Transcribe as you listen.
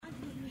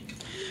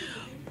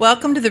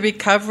Welcome to the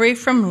Recovery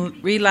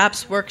from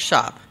Relapse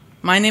Workshop.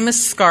 My name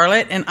is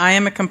Scarlett, and I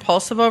am a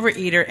compulsive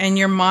overeater and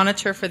your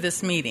monitor for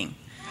this meeting.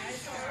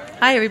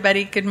 Hi,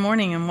 everybody. Good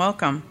morning and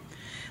welcome.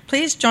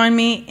 Please join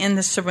me in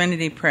the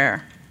Serenity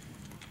Prayer.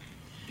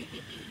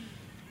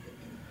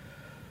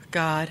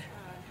 God,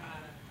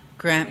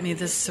 grant me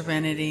the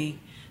serenity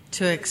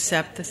to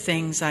accept the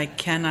things I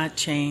cannot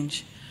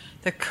change,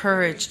 the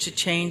courage to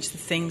change the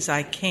things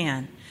I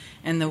can,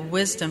 and the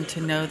wisdom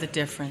to know the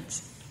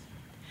difference.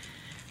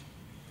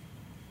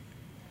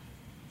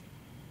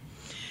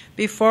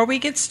 Before we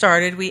get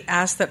started, we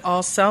ask that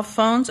all cell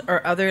phones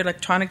or other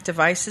electronic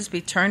devices be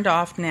turned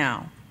off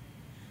now.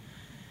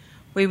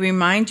 We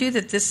remind you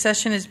that this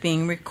session is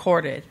being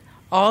recorded.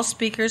 All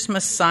speakers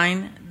must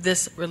sign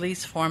this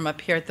release form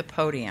up here at the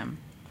podium.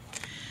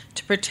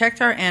 To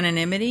protect our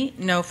anonymity,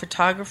 no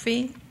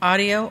photography,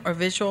 audio, or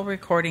visual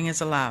recording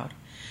is allowed.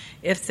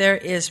 If there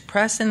is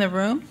press in the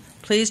room,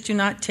 please do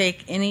not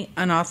take any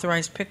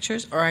unauthorized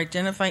pictures or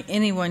identify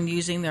anyone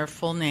using their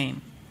full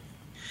name.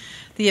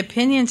 The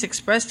opinions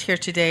expressed here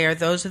today are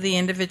those of the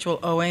individual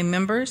OA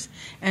members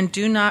and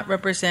do not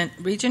represent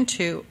Region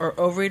 2 or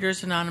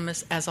Overeaters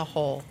Anonymous as a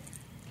whole.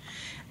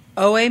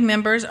 OA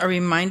members are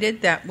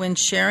reminded that when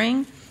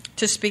sharing,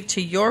 to speak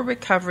to your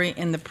recovery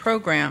in the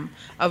program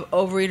of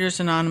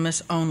Overeaters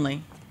Anonymous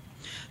only.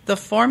 The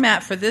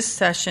format for this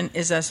session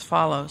is as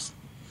follows.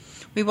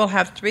 We will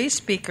have 3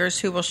 speakers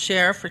who will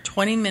share for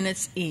 20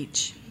 minutes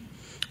each,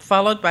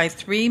 followed by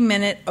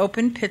 3-minute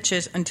open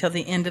pitches until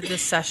the end of the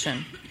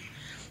session.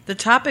 The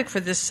topic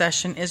for this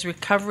session is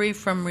recovery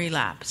from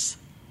relapse.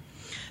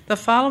 The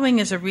following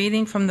is a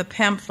reading from the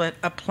pamphlet,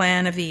 A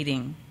Plan of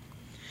Eating.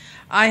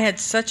 I had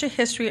such a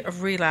history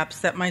of relapse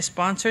that my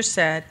sponsor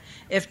said,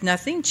 if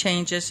nothing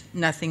changes,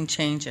 nothing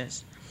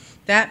changes.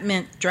 That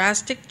meant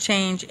drastic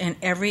change in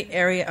every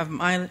area of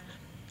my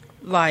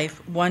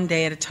life, one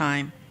day at a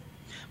time.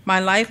 My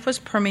life was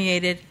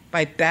permeated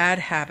by bad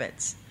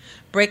habits.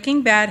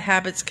 Breaking bad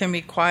habits can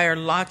require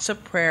lots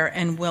of prayer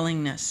and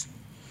willingness.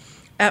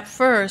 At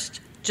first,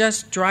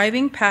 just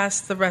driving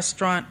past the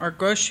restaurant or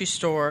grocery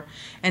store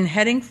and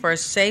heading for a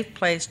safe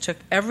place took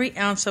every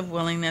ounce of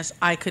willingness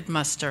I could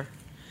muster.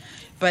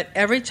 But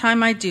every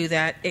time I do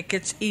that, it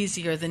gets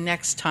easier the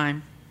next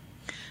time.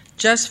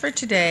 Just for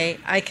today,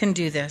 I can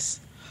do this.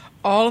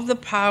 All of the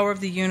power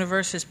of the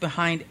universe is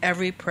behind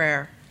every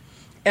prayer.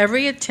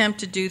 Every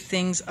attempt to do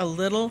things a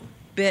little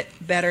bit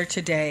better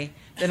today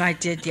than I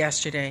did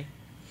yesterday.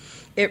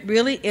 It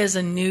really is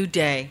a new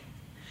day.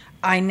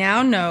 I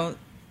now know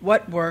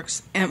what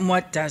works and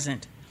what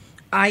doesn't.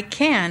 I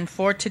can,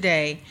 for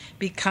today,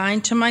 be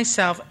kind to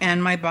myself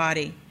and my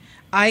body.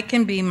 I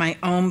can be my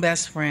own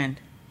best friend.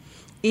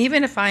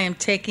 Even if I am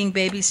taking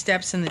baby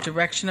steps in the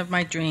direction of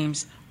my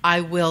dreams,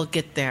 I will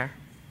get there.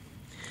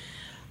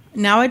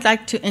 Now I'd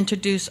like to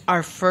introduce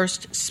our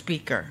first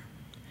speaker,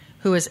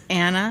 who is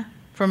Anna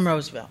from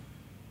Roseville.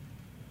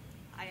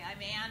 Hi,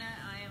 I'm Anna.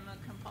 I am a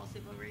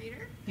compulsive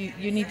overeater.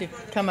 You need to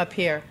come up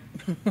here.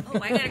 Oh,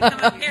 I got to come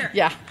up here.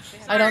 Yeah. Sorry.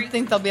 I don't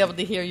think they'll be able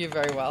to hear you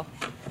very well.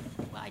 Well,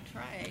 I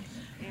tried.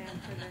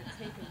 And for the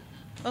taping.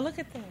 Oh, look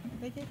at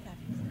that. They did that.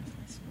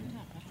 I screwed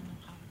up. I don't know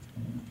how.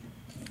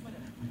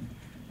 Whatever.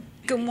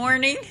 Good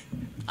morning.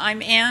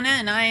 I'm Anna,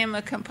 and I am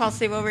a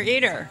compulsive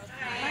overeater.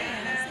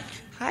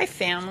 Hi,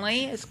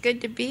 family. It's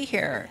good to be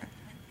here.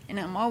 And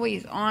I'm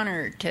always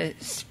honored to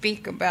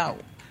speak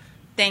about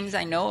things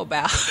I know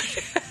about.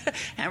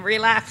 And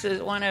relapse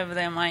is one of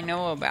them I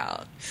know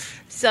about.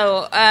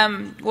 So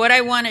what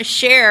I want to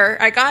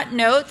share, I got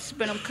notes,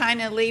 but I'm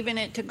kind of leaving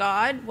it to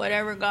God,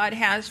 whatever God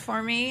has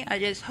for me. I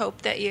just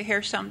hope that you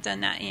hear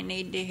something that you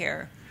need to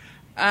hear.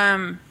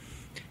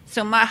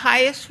 So my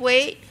highest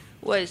weight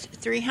was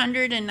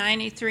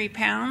 393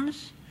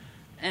 pounds,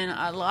 and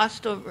I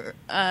lost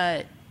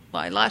I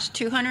lost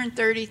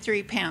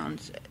 233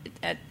 pounds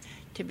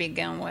to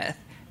begin with.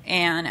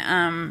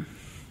 And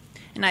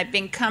I've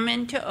been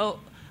coming to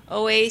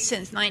OA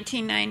since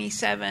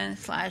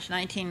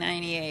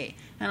 1997/1998.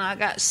 And I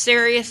got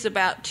serious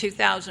about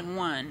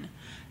 2001.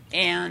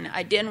 And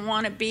I didn't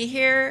want to be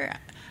here.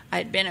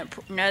 I'd been at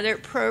another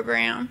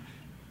program,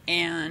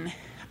 and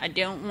I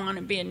don't want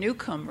to be a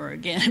newcomer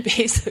again,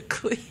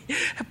 basically.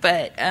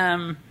 But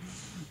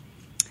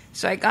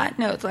so I got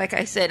notes, like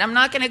I said. I'm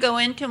not going to go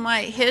into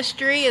my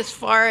history as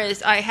far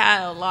as I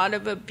had a lot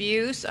of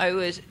abuse. I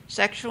was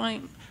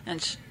sexually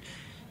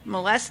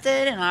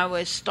molested, and I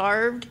was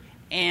starved,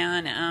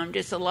 and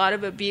just a lot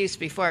of abuse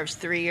before I was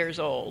 3 years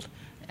old.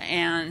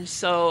 And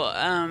so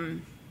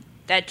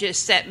that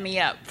just set me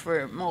up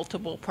for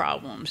multiple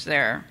problems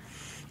there.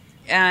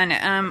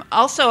 And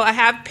also I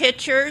have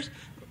pictures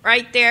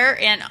right there,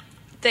 and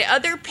the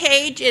other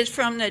page is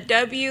from the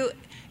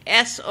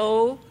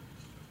WSO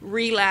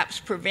Relapse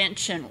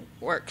Prevention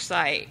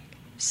Worksite.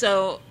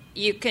 So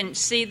you can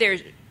see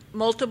there's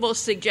multiple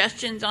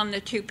suggestions on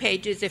the 2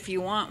 pages. If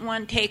you want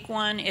one, take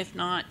one. If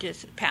not,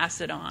 just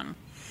pass it on.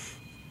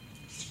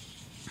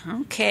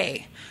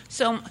 Okay.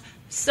 So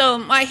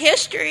my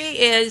history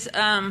is,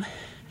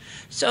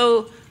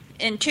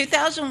 in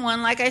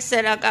 2001, like I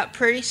said, I got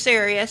pretty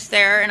serious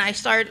there, and I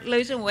started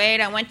losing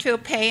weight. I went to a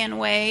pay and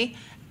weigh,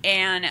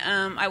 and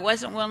I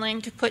wasn't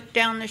willing to put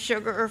down the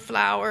sugar or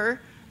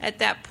flour at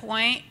that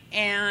point,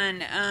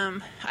 and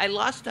I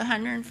lost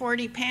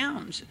 140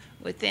 pounds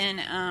within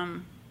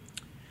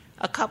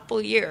a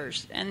couple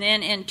years. And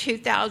then in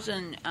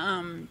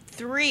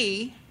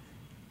 2003,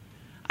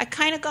 I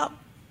kind of got,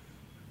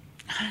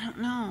 I don't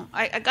know,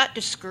 I got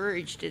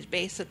discouraged is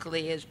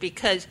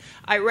because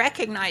I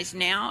recognize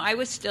now I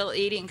was still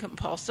eating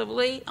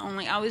compulsively,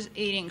 only I was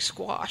eating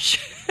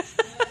squash.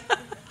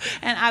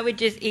 And I would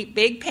just eat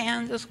big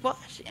pans of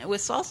squash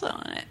with salsa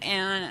on it,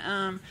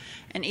 and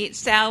eat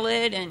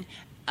salad, and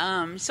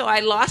so I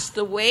lost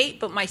the weight,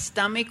 but my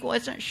stomach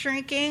wasn't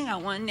shrinking. I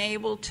wasn't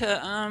able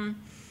to.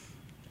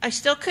 I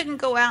still couldn't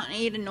go out and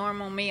eat a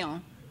normal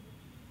meal.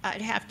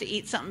 I'd have to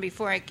eat something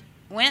before I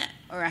went,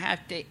 or I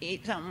have to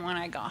eat something when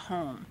I got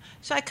home.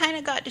 So I kind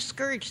of got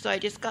discouraged. So I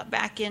just got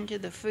back into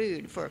the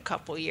food for a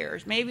couple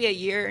years, maybe a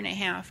year and a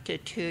half to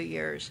 2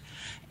 years,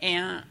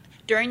 and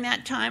during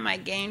that time, I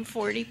gained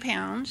 40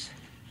 pounds,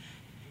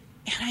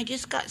 and I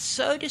just got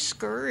so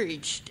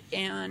discouraged.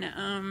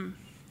 And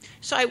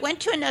so I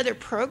went to another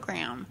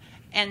program,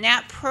 and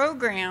that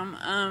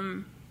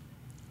program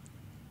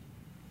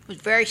was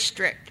very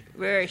strict,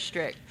 very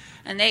strict.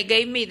 And they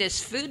gave me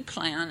this food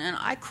plan, and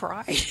I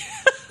cried.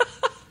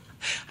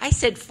 I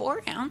said,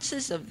 4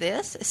 ounces of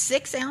this,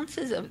 6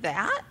 ounces of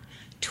that,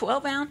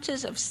 12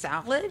 ounces of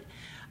salad?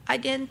 I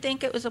didn't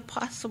think it was a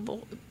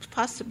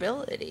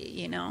possibility,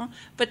 you know.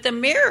 But the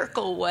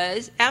miracle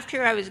was,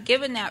 after I was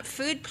given that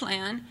food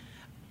plan,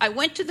 I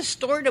went to the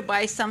store to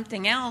buy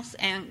something else,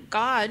 and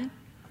God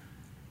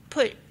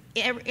put,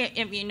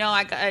 if you know,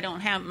 I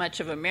don't have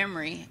much of a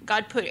memory.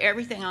 God put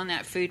everything on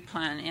that food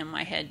plan in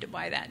my head to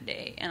buy that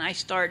day. And I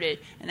started,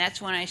 and that's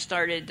when I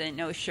started the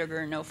no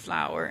sugar, no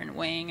flour, and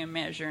weighing and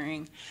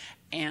measuring.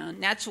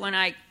 And that's when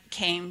I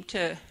came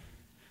to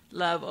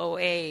love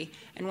OA.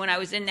 And when I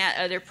was in that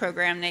other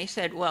program, they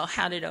said, well,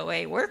 how did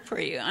OA work for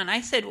you? And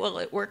I said, well,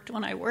 it worked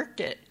when I worked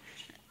it.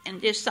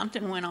 And just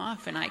something went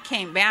off, and I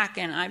came back,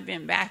 and I've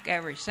been back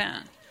ever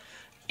since.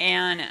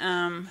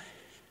 And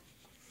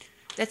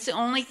that's the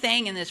only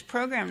thing in this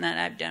program that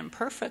I've done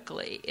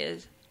perfectly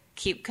is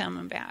keep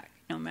coming back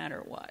no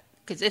matter what,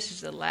 because this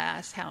is the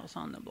last house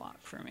on the block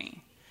for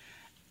me.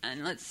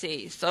 And let's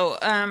see. So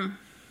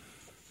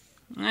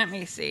let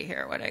me see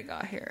here what I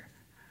got here.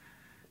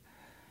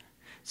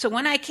 So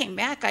when I came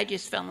back, I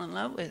just fell in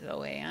love with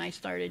OA, and I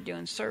started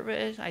doing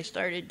service. I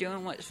started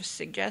doing what was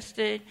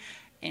suggested,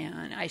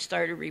 and I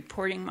started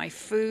reporting my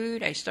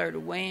food. I started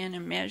weighing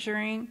and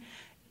measuring,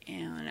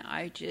 and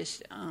I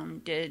just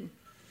I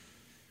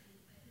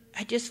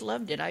just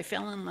loved it. I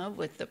fell in love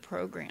with the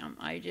program.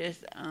 I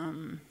just,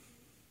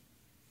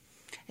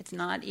 it's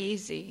not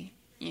easy,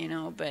 you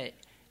know, but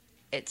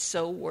it's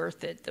so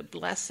worth it. The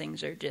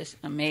blessings are just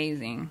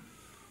amazing.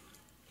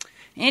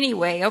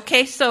 Anyway,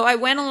 okay, so I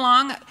went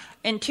along.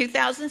 In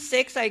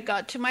 2006, I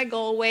got to my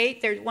goal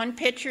weight. There's one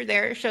picture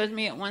there. It shows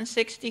me at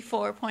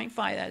 164.5.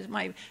 That is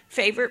my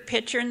favorite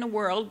picture in the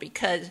world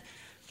because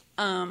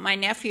my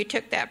nephew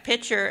took that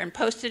picture and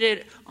posted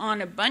it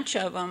on a bunch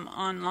of them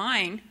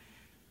online.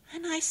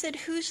 And I said,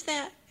 who's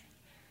that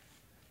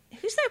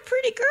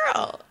pretty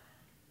girl?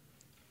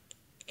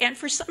 And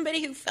for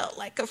somebody who felt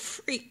like a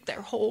freak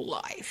their whole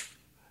life,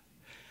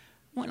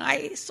 when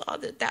I saw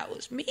that that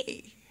was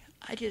me,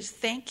 I just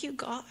thank you,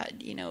 God.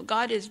 You know,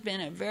 God has been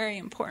a very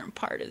important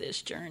part of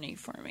this journey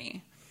for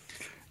me.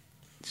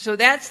 So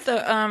that's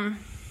the,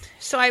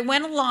 so I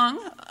went along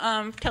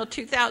till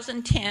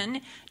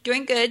 2010,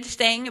 doing good,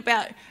 staying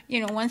about,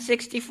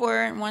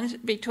 164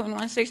 and between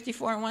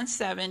 164 and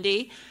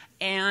 170.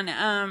 And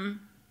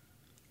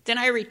then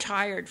I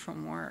retired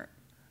from work.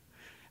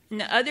 And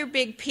the other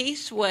big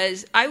piece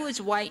was I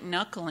was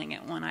white-knuckling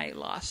it when I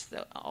lost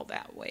all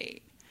that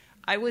weight.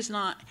 I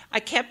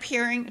kept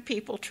hearing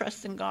people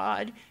trust in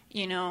God,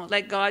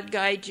 let God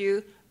guide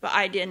you, but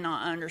I did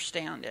not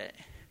understand it.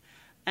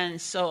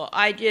 And so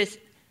I didn't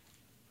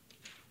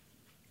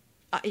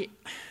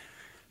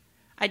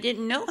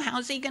know,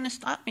 how's he going to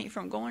stop me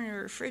from going to the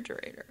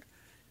refrigerator?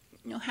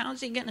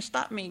 How's he going to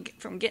stop me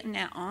from getting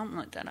that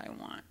omelet that I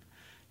want?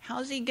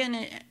 How's he going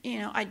to,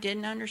 I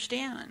didn't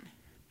understand.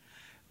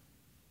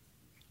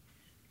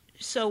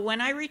 So when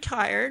I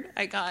retired,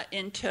 I got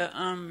into,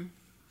 I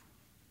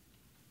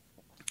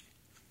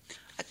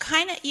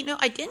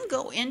didn't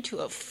go into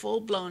a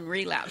full-blown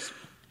relapse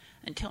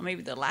until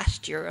maybe the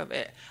last year of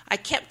it. I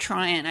kept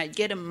trying. I'd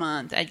get a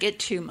month. I'd get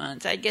 2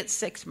 months. I'd get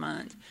 6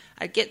 months.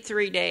 I'd get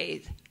 3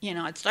 days.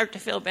 I'd start to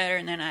feel better,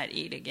 and then I'd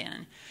eat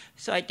again.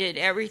 So I did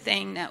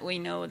everything that we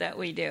know that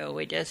we do.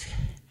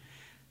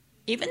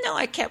 Even though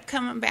I kept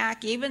coming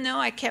back, even though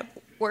I kept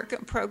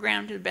working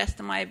program to the best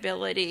of my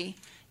ability,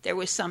 there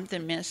was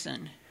something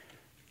missing.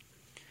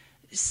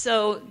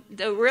 So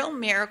the real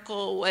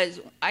miracle was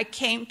I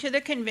came to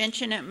the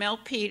convention at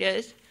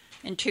Milpitas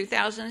in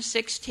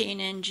 2016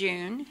 in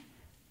June,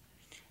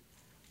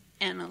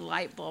 and a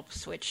light bulb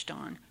switched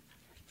on.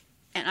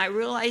 And I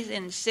realized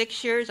in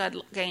 6 years I'd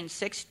gained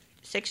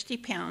 60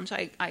 pounds.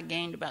 I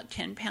gained about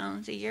 10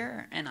 pounds a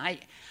year. And I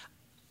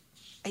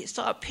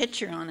saw a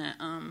picture on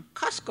a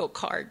Costco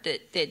card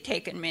that they'd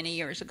taken many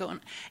years ago.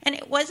 And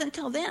it wasn't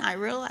until then I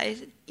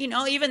realized,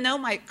 even though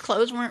my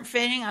clothes weren't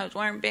fitting, I was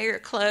wearing bigger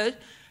clothes,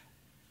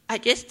 I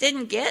just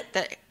didn't get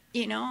that,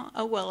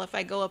 oh, well, if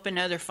I go up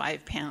another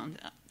 5 pounds,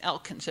 I'll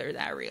consider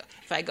that real.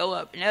 If I go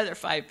up another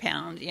 5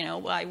 pounds,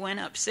 well, I went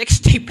up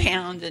 60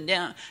 pounds and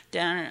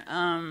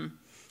down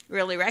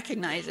really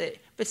recognize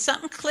it. But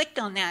something clicked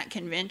on that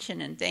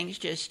convention and things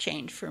just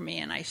changed for me,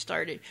 and I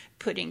started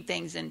putting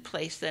things in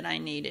place that I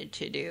needed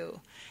to do.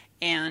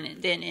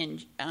 And then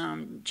in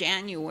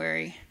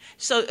January,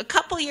 so a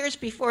couple years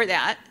before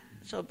that,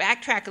 so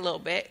backtrack a little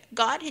bit,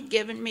 God had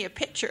given me a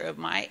picture of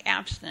my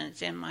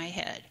abstinence in my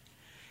head.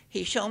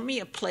 He showed me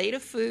a plate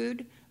of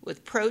food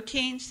with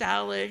protein,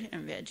 salad,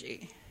 and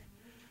veggie.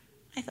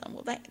 I thought,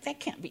 well, that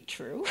can't be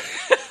true.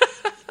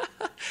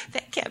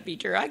 That can't be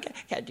true. I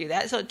can't do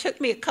that. So it took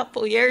me a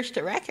couple years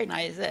to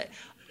recognize that,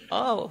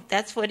 oh,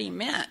 that's what he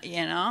meant,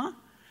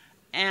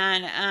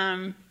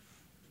 And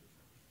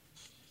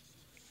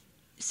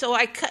so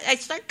I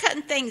started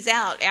cutting things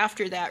out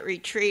after that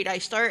retreat. I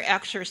started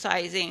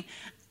exercising,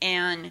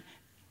 and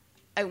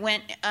I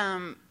went,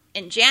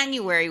 in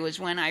January was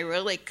when I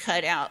really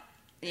cut out,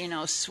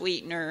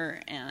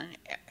 sweetener and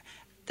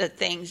the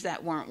things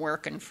that weren't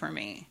working for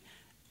me.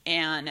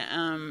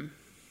 And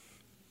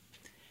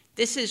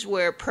this is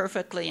where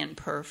perfectly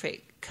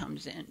imperfect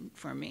comes in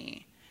for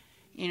me.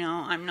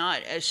 I'm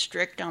not as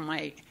strict on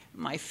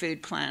my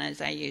food plan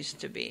as I used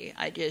to be.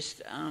 I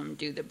just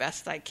do the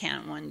best I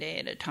can one day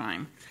at a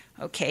time.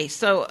 Okay,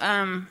 so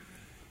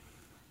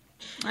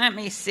let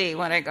me see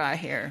what I got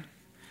here.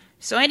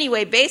 So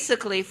anyway,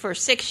 basically for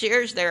 6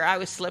 years there, I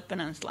was slipping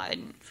and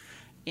sliding,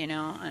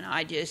 and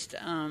I just...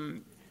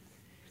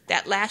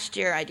 that last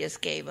year, I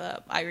just gave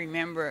up. I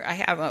remember, I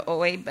have an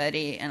OA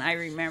buddy, and I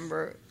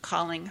remember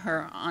calling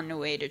her on the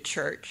way to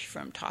church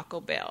from Taco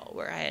Bell,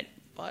 where I had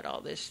bought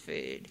all this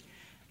food,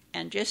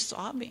 and just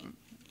sobbing,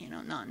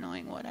 not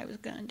knowing what I was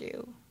going to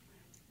do.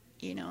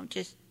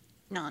 Just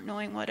not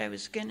knowing what I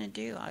was going to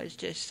do. I was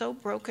just so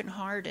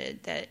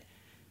brokenhearted that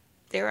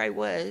there I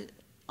was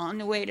on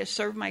the way to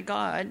serve my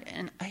God,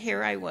 and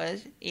here I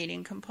was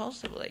eating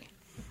compulsively.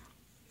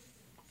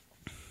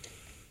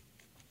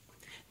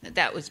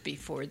 That was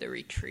before the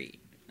retreat.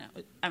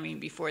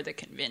 Before the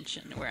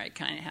convention, where I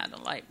kind of had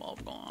a light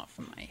bulb go off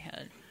in my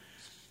head.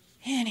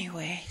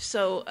 Anyway,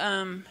 so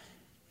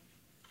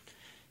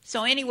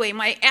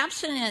my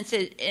abstinence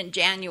in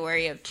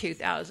January of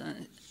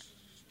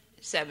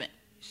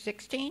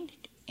 2016.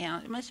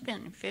 Yeah, it must have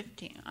been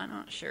 15. I'm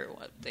not sure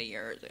what the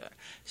years are.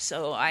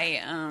 So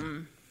I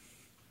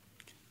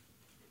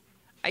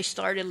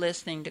started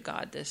listening to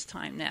God this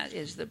time. That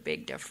is the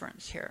big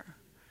difference here.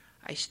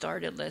 I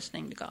started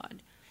listening to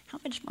God. How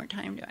much more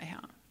time do I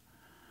have?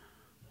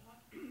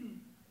 You're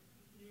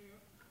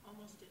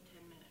almost at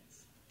 10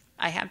 minutes.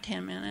 I have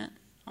 10 minutes?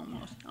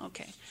 Almost.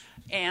 Okay.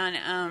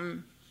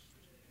 And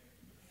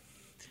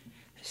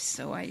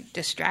so I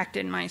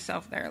distracted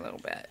myself there a little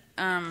bit.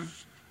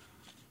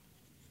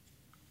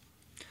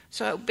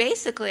 So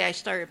basically I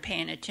started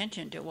paying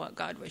attention to what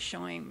God was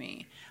showing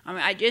me.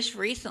 I just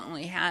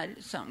recently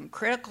had something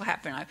critical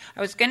happen. I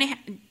was going to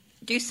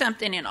do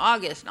something in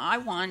August, and I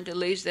wanted to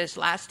lose this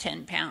last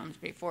 10 pounds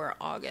before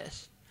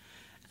August.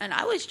 And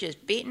I was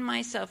just beating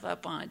myself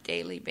up on a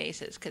daily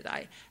basis because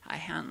I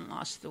hadn't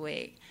lost the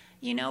weight.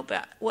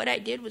 But what I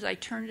did was I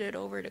turned it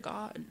over to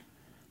God.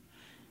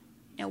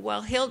 And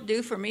while He'll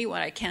do for me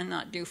what I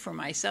cannot do for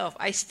myself,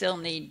 I still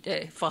need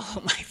to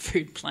follow my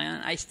food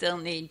plan. I still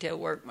need to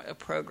work a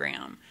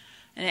program.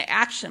 And the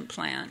action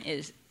plan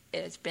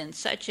it's been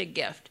such a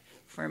gift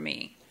for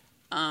me.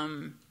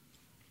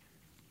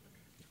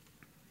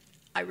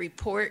 I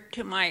report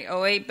to my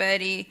OA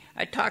buddy.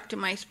 I talk to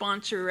my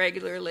sponsor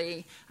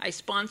regularly. I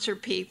sponsor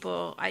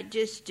people. I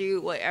just do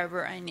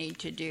whatever I need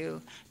to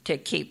do to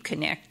keep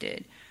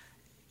connected.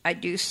 I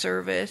do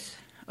service.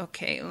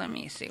 Okay, let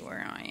me see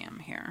where I am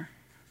here.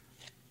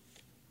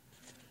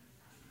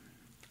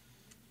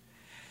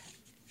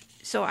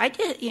 So I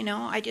did,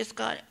 I just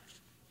got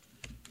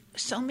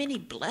so many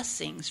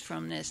blessings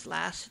from this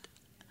last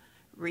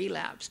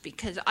relapse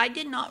because I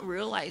did not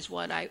realize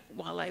while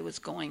I was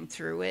going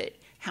through it,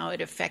 how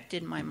it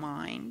affected my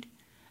mind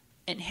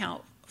and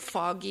how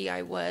foggy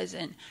I was.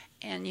 And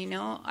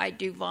I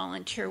do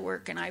volunteer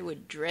work, and I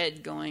would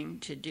dread going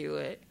to do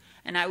it.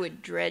 And I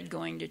would dread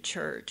going to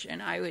church,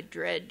 and I would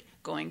dread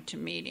going to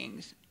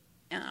meetings.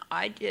 And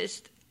I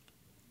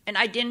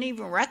didn't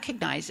even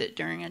recognize it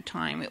during a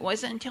time. It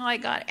wasn't until I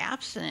got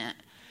abstinent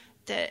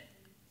that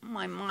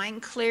my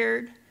mind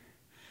cleared.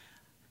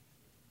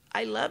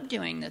 I love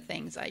doing the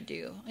things I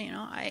do.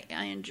 I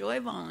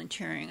enjoy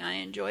volunteering. I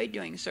enjoy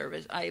doing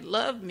service. I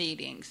love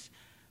meetings.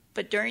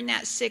 But during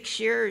that 6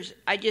 years,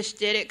 I just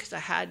did it because I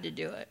had to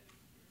do it.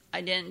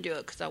 I didn't do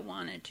it because I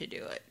wanted to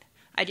do it.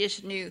 I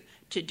just knew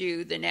to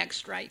do the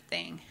next right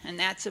thing. And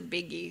that's a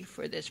biggie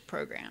for this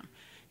program.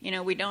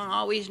 We don't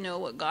always know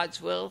what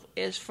God's will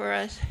is for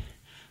us,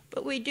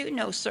 but we do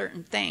know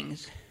certain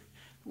things.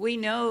 We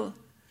know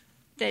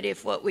that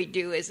if what we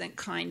do isn't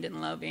kind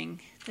and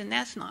loving, then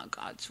that's not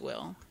God's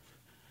will.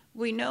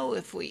 We know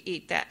if we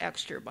eat that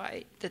extra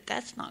bite, that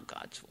that's not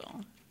God's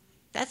will.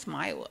 That's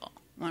my will.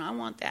 When I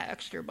want that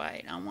extra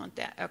bite, I want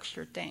that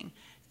extra thing.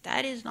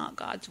 That is not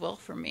God's will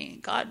for me.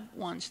 God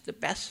wants the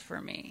best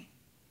for me.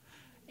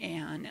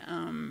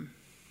 And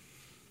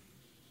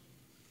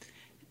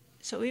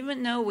so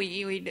even though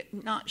we're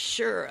not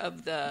sure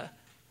of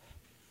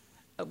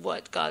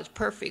what God's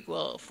perfect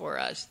will for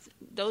us,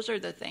 those are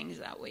the things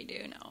that we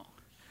do know.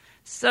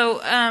 So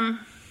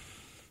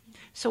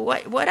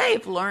what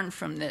I've learned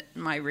from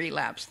my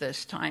relapse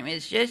this time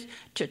is just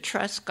to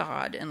trust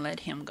God and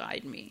let Him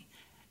guide me.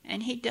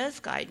 And He does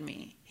guide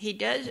me. He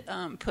does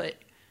put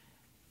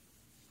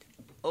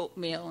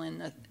oatmeal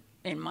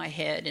in my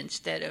head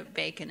instead of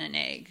bacon and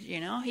eggs.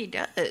 He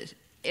does.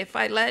 If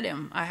I let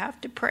Him, I have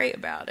to pray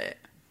about it.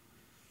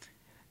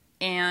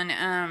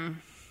 And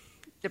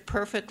the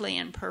perfectly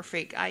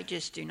imperfect, I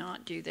just do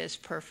not do this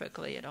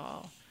perfectly at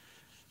all.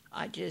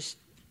 I just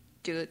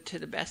do it to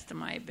the best of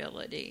my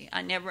ability.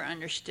 I never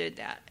understood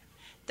that.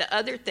 The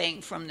other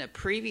thing from the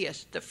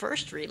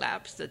first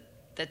relapse,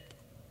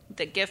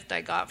 the gift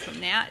I got from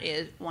that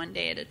is one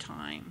day at a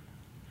time.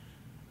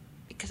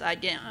 Because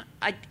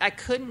I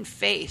couldn't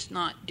face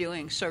not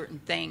doing certain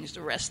things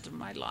the rest of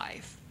my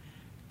life.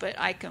 But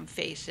I can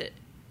face it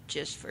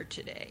just for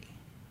today.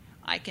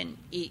 I can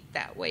eat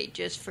that way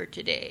just for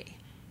today.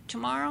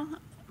 Tomorrow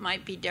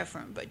might be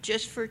different, but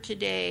just for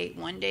today,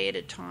 one day at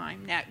a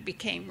time, that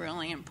became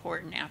really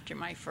important after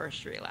my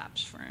first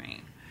relapse for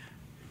me.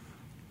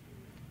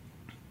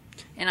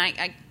 And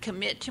I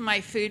commit to my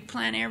food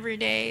plan every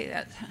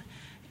day.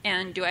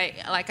 And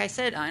like I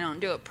said, I don't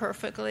do it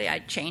perfectly. I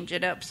change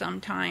it up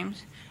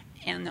sometimes.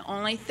 And the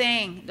only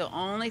thing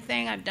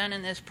I've done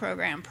in this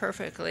program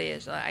perfectly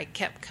is that I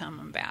kept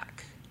coming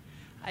back.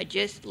 I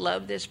just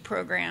love this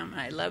program.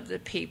 I love the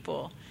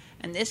people.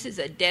 And this is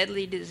a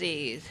deadly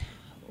disease.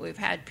 We've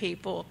had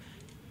people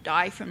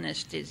die from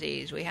this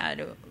disease. We had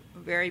a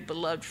very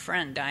beloved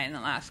friend die in the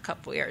last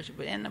couple of years.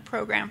 Been in the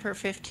program for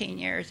 15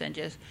 years and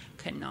just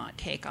could not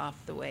take off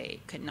the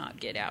weight, could not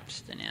get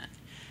abstinent.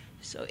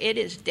 So it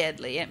is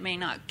deadly. It may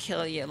not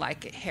kill you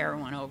like a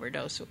heroin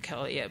overdose will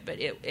kill you, but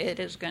it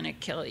is going to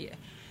kill you.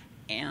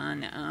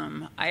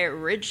 And I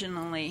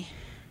originally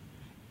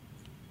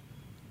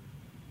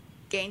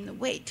gained the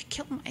weight to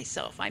kill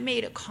myself. I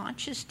made a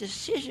conscious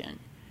decision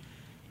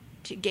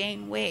to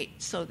gain weight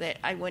so that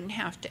I wouldn't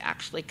have to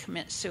actually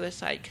commit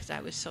suicide because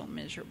I was so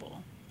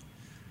miserable.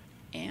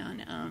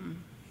 And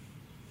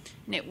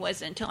it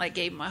wasn't until I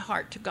gave my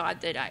heart to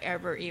God that I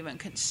ever even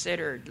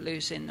considered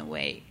losing the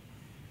weight.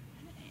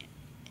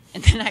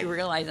 And then I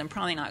realized I'm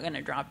probably not going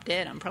to drop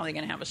dead. I'm probably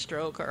going to have a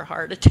stroke or a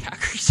heart attack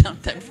or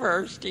something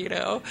first,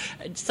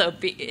 and so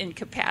be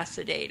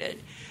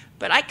incapacitated.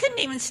 But I couldn't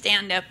even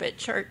stand up at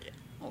church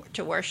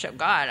to worship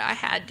God. I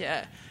had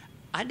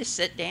to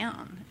sit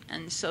down.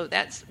 And so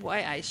that's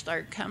why I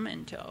started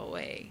coming to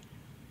OA.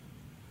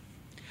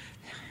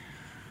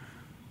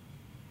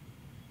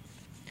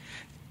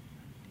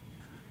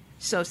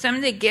 So some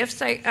of the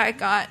gifts I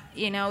got,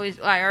 is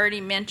I already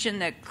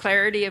mentioned the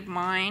clarity of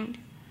mind.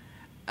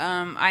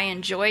 I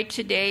enjoy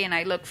today and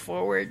I look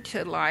forward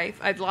to life.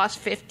 I've lost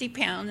 50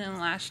 pounds in the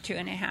last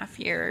 2.5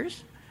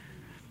 years.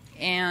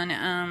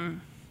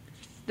 And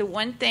the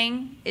one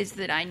thing is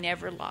that I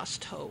never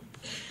lost hope.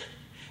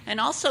 And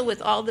also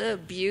with all the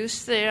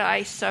abuse that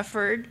I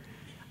suffered,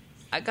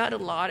 I got a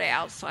lot of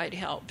outside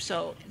help.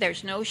 So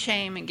there's no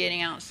shame in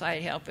getting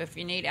outside help. If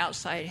you need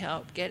outside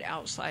help, get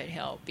outside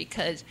help.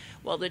 Because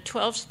while the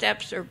 12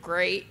 steps are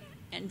great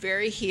and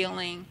very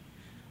healing,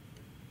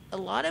 a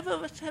lot of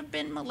us have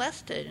been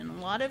molested and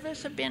a lot of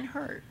us have been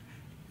hurt.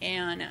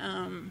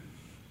 And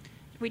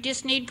we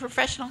just need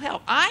professional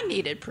help. I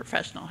needed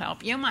professional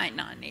help. You might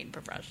not need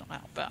professional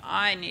help, but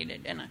I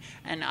needed.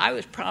 And I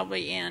was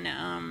probably in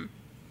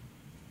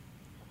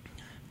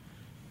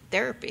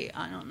therapy,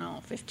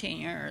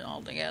 15 years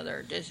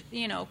altogether, just,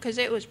 because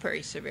it was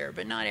pretty severe,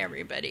 but not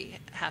everybody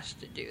has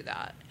to do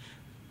that.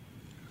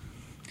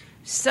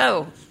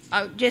 So,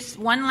 just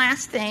one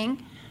last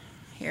thing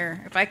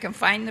here, if I can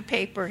find the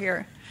paper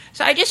here.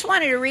 So I just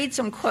wanted to read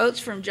some quotes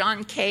from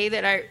John Kay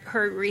that I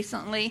heard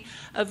recently.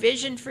 A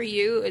Vision for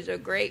You is a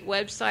great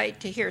website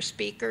to hear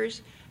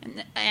speakers,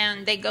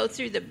 and they go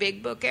through the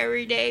big book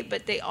every day,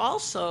 but they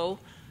also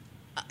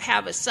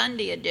have a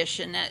Sunday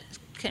edition that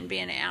can be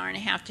an hour and a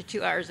half to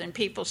 2 hours, and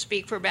people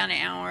speak for about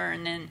an hour,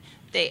 and then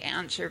they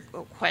answer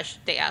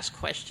questions, they ask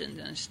questions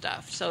and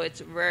stuff. So it's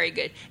very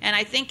good, and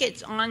I think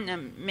it's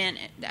on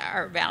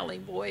our Valley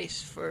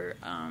Voice for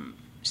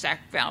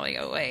Sac Valley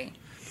OA.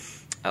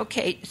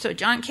 Okay, so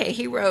John Kay,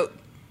 he wrote,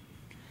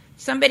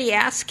 somebody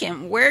asked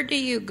him, where do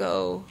you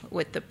go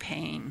with the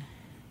pain?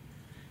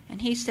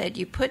 And he said,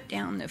 you put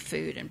down the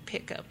food and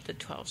pick up the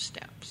 12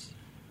 steps.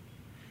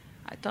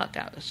 I thought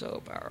that was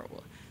so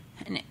powerful.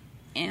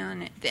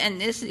 And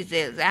this is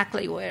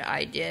exactly what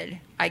I did.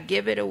 I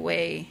give it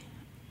away.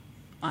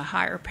 My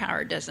higher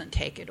power doesn't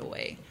take it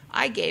away.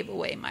 I gave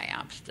away my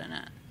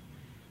abstinent.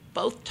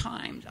 both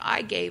times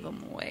I gave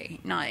them away,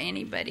 not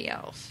anybody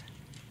else.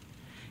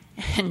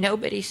 And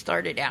nobody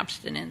started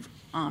abstinence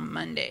on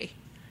Monday.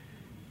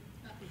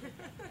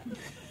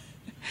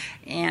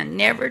 And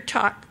never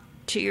talk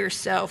to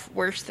yourself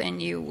worse than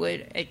you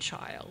would a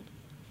child.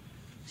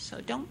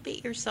 So don't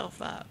beat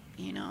yourself up,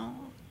 you know.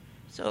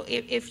 So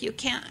if you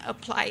can't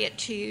apply it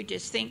to you,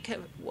 just think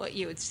of what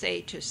you would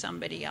say to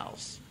somebody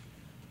else.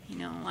 You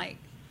know, like,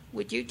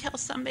 would you tell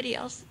somebody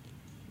else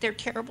they're a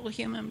terrible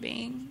human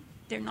being?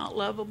 They're not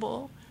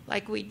lovable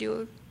like we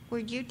do?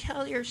 Would you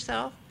tell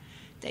yourself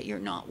that you're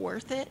not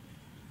worth it?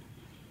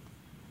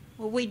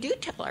 Well, we do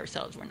tell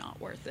ourselves we're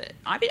not worth it.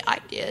 I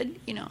did.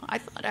 You know, I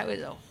thought I was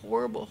a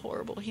horrible,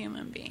 horrible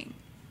human being.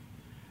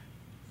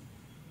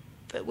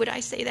 But would I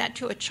say that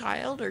to a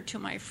child or to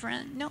my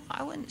friend? No,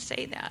 I wouldn't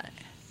say that.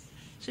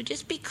 So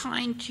just be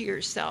kind to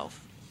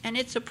yourself. And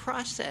it's a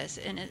process,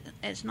 and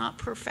it's not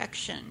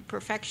perfection.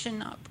 Perfection,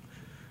 not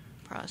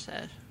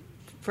process.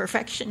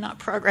 Perfection, not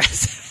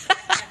progress.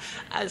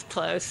 I was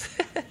close.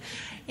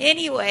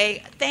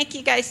 Anyway, thank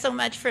you guys so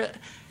much for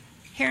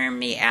hearing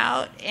me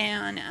out,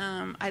 and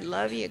I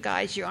love you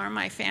guys. You are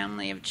my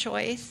family of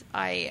choice.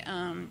 I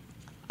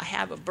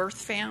have a birth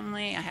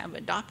family, I have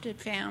adopted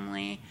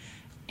family,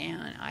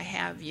 and I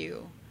have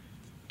you,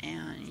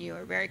 and you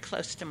are very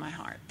close to my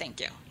heart.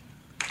 Thank you.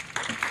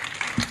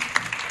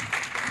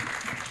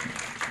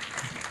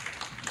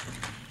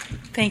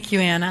 Thank you,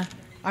 Anna.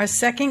 Our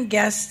second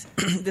guest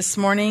this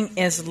morning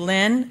is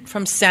Lynn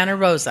from Santa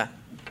Rosa.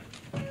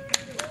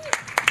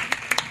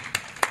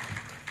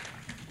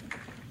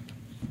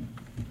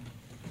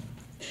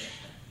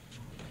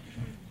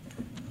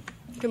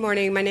 Good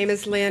morning. My name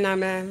is Lynn.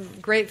 I'm a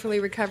gratefully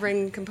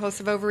recovering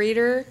compulsive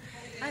overeater.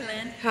 Hi,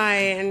 Lynn. Hi,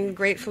 and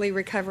gratefully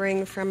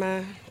recovering from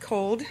a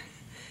cold.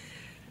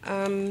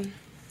 20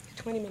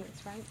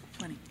 minutes, right?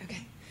 20.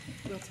 Okay.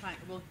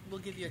 We'll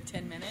give you a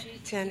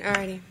 10-minute. 10, all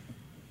righty.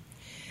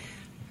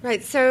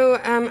 Right, so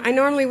I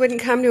normally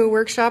wouldn't come to a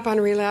workshop on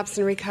relapse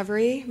and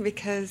recovery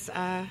because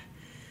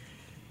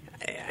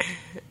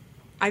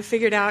I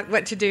figured out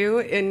what to do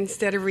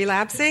instead of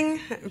relapsing,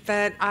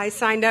 but I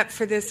signed up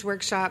for this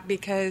workshop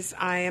because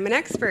I am an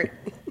expert.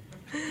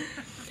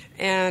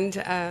 And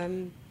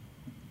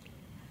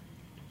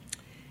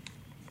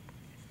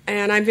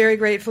I'm very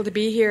grateful to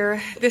be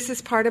here. This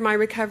is part of my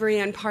recovery,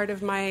 and part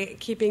of my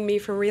keeping me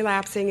from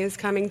relapsing is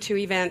coming to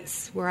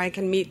events where I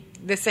can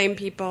meet the same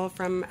people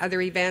from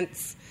other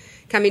events,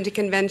 coming to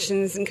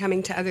conventions and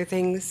coming to other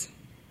things.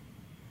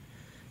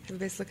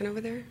 Everybody's looking over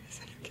there? Is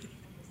that okay?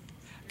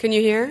 Can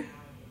you hear?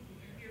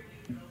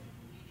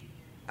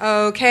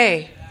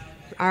 Okay.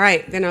 All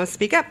right, then I'll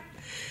speak up.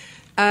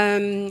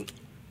 I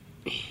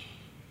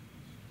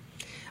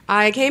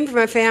came from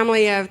a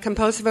family of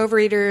compulsive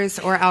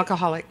overeaters or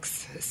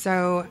alcoholics.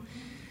 So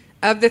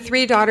of the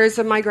 3 daughters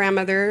of my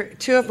grandmother,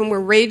 2 of them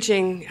were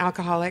raging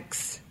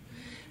alcoholics,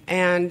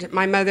 and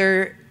my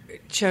mother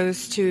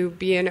chose to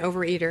be an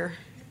overeater.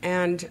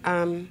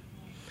 And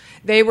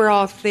they were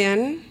all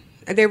thin.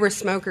 They were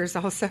smokers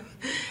also,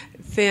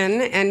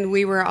 thin, and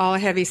we were all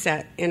heavy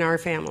set in our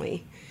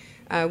family.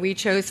 We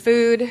chose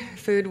food.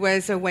 Food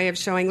was a way of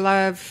showing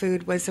love.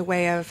 Food was a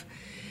way of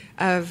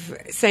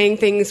saying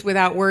things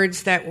without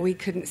words that we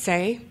couldn't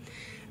say.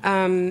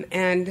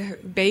 And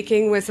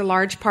baking was a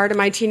large part of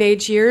my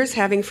teenage years,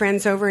 having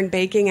friends over and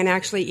baking and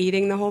actually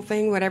eating the whole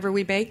thing, whatever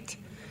we baked.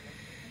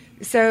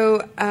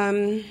 So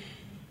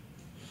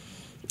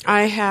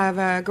I have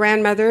a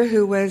grandmother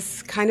who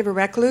was kind of a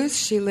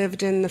recluse. She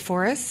lived in the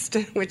forest,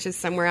 which is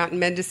somewhere out in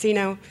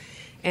Mendocino,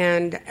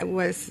 and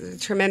was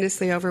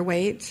tremendously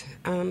overweight.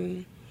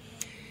 And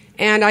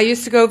I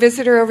used to go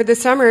visit her over the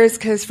summers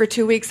because for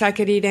 2 weeks I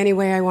could eat any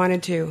way I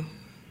wanted to.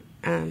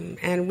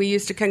 And we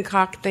used to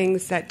concoct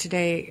things that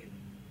today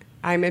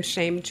I'm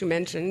ashamed to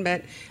mention,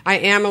 but I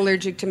am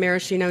allergic to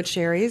maraschino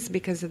cherries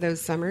because of those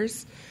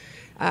summers,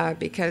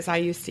 because I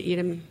used to eat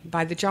them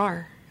by the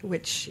jar,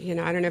 which, you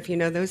know, I don't know if you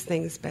know those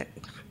things, but...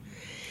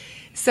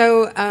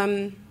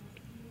 So...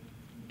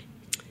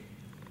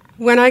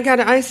 When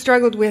I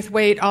struggled with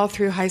weight all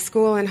through high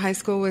school, and high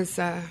school was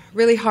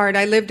really hard.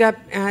 I lived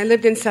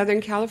in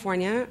Southern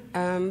California.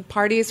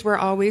 Parties were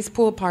always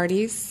pool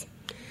parties,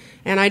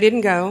 and I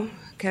didn't go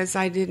because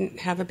I didn't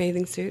have a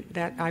bathing suit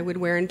that I would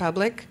wear in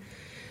public.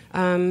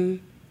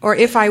 Or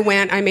if I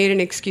went, I made an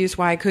excuse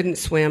why I couldn't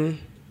swim.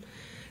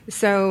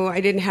 So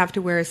I didn't have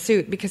to wear a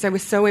suit because I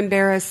was so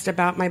embarrassed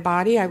about my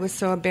body. I was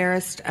so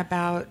embarrassed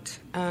about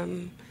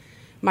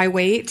my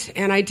weight,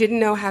 and I didn't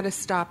know how to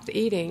stop the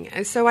eating.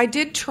 And so I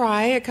did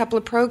try a couple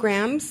of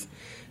programs.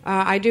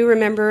 I do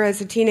remember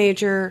as a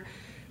teenager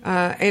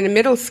in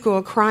middle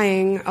school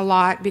crying a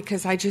lot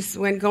because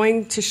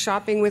going to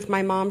shopping with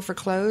my mom for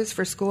clothes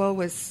for school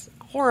was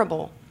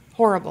horrible,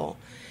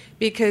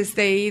 because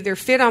they either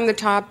fit on the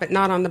top but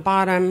not on the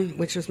bottom,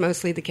 which was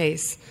mostly the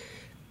case,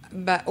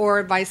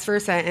 or vice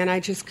versa. And I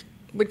just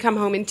would come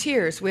home in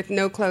tears with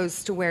no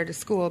clothes to wear to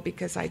school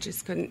because I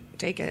just couldn't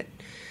take it.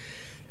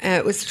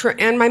 It was,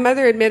 and my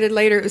mother admitted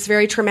later it was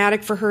very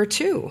traumatic for her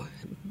too,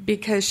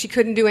 because she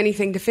couldn't do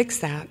anything to fix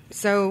that.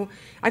 So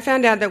I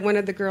found out that one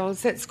of the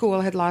girls at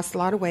school had lost a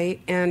lot of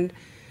weight, and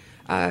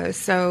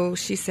so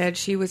she said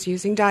she was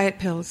using diet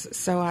pills.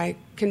 So I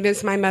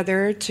convinced my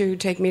mother to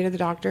take me to the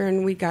doctor,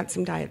 and we got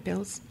some diet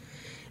pills.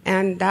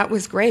 And that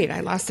was great. I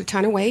lost a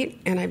ton of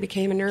weight, and I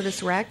became a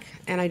nervous wreck,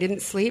 and I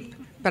didn't sleep,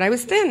 but I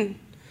was thin.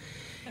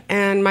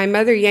 And my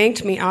mother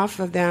yanked me off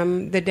of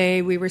them the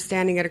day we were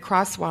standing at a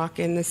crosswalk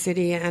in the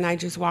city, and I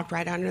just walked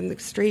right out on the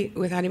street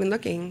without even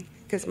looking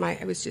because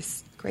I was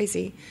just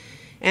crazy.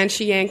 And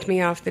she yanked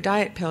me off the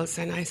diet pills,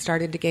 and I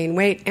started to gain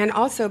weight and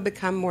also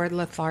become more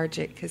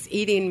lethargic because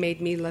eating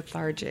made me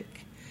lethargic.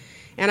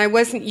 And I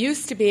wasn't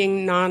used to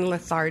being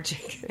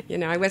non-lethargic.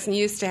 I wasn't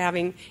used to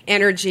having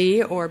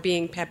energy or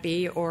being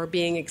peppy or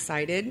being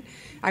excited.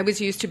 I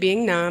was used to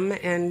being numb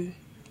and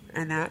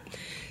that.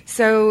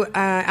 So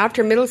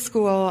after middle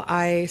school,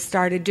 I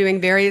started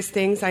doing various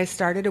things. I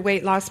started a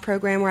weight loss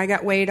program where I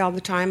got weighed all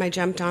the time. I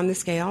jumped on the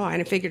scale,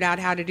 and I figured out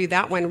how to do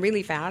that one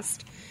really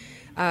fast.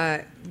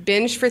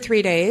 Binge for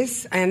 3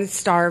 days and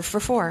starve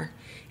for 4.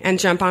 And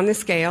jump on the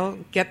scale,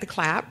 get the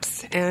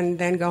claps, and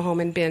then go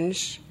home and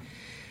binge.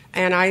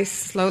 And I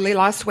slowly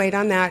lost weight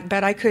on that,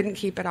 but I couldn't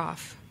keep it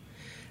off.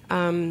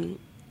 When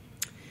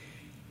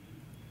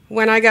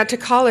I got to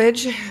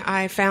college,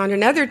 I found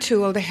another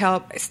tool to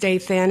help stay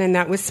thin, and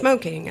that was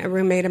smoking. A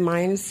roommate of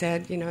mine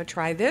said,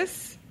 try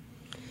this.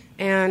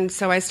 And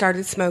so I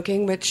started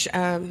smoking, which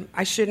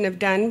I shouldn't have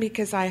done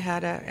because I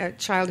had a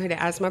childhood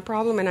asthma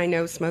problem, and I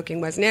know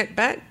smoking wasn't it.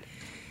 But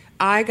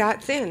I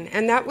got thin,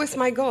 and that was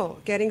my goal,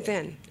 getting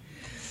thin.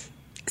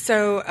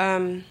 So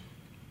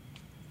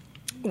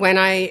when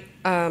I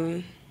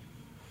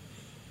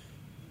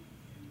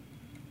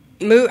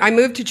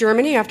moved to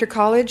Germany after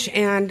college,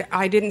 and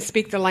I didn't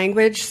speak the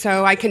language,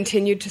 so I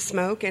continued to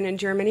smoke. And in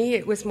Germany,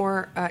 it was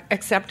more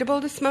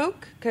acceptable to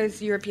smoke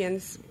because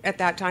Europeans at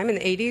that time, in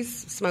the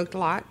 80s, smoked a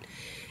lot.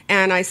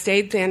 And I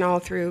stayed thin all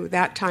through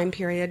that time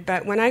period.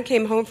 But when I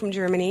came home from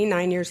Germany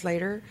 9 years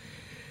later,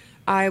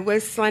 I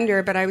was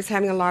slender, but I was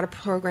having a lot of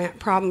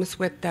problems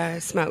with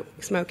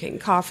smoking,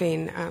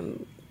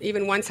 coughing.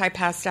 Even once I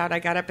passed out, I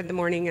got up in the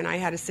morning and I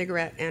had a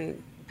cigarette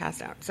and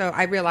passed out. So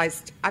I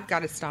realized I've got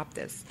to stop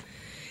this.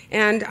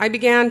 And I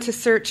began to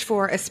search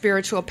for a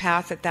spiritual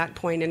path at that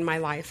point in my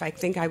life. I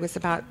think I was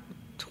about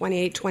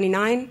 28,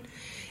 29.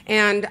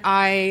 And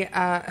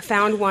I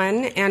found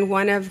one, and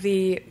one of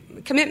the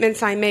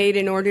commitments I made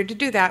in order to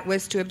do that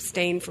was to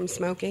abstain from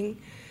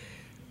smoking.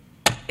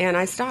 And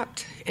I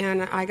stopped.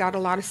 And I got a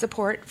lot of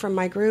support from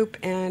my group,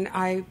 and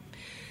I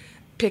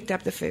picked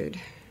up the food.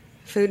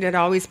 Food had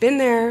always been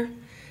there,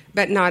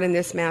 but not in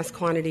this mass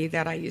quantity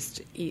that I used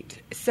to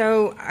eat.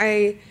 So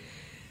I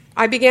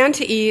began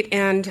to eat,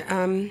 and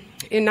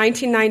in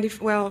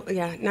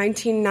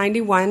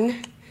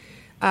 1991,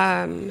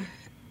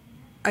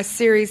 a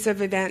series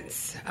of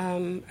events,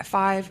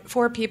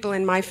 4 people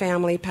in my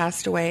family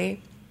passed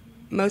away,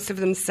 most of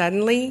them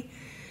suddenly.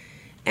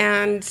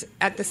 And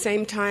at the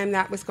same time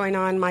that was going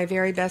on, my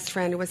very best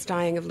friend was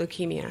dying of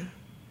leukemia.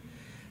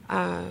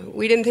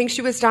 We didn't think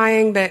she was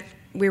dying, but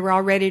we were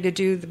all ready to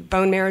do the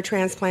bone marrow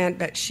transplant,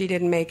 but she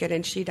didn't make it,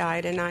 and she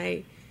died, and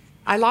I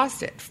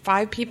lost it.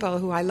 5 people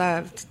who I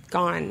loved,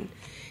 gone.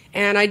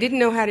 And I didn't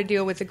know how to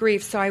deal with the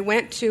grief, so I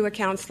went to a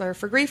counselor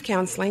for grief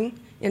counseling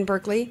in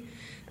Berkeley.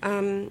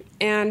 And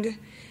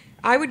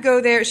I would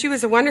go there. She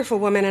was a wonderful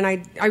woman, and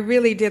I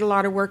really did a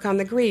lot of work on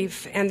the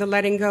grief and the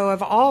letting go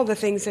of all the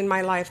things in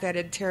my life that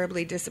had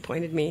terribly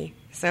disappointed me.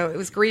 So it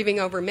was grieving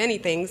over many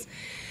things.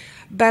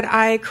 But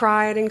I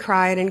cried and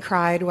cried and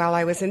cried while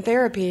I was in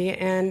therapy,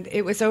 and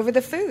it was over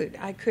the food.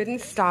 I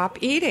couldn't stop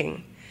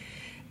eating.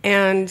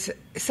 And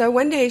so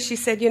one day she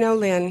said,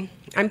 Lynn,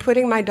 I'm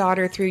putting my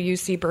daughter through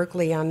UC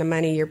Berkeley on the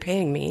money you're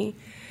paying me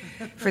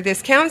for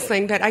this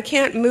counseling, but I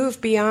can't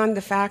move beyond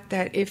the fact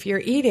that if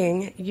you're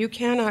eating, you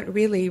cannot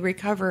really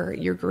recover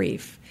your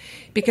grief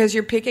because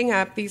you're picking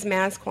up these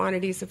mass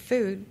quantities of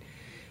food.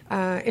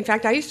 In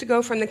fact, I used to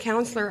go from the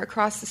counselor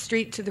across the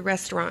street to the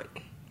restaurant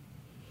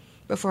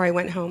before I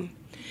went home.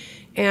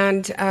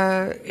 And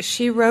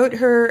she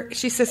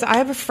says, I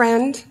have a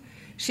friend.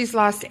 She's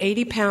lost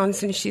 80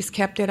 pounds, and she's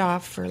kept it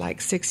off for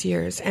like 6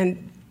 years.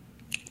 And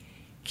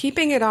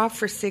keeping it off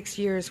for 6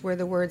 years were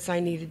the words I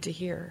needed to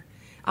hear.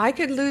 I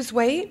could lose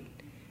weight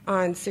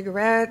on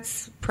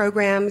cigarettes,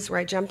 programs where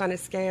I jump on a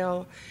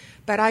scale,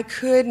 but I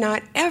could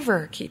not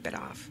ever keep it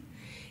off.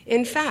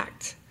 In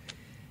fact,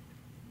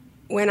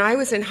 when I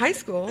was in high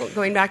school,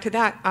 going back to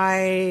that,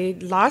 I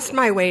lost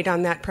my weight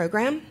on that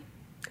program.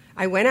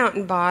 I went out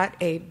and bought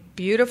a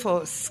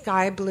beautiful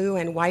sky blue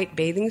and white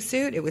bathing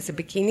suit. It was a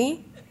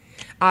bikini.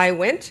 I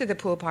went to the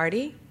pool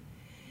party.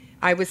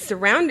 I was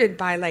surrounded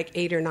by like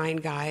 8 or 9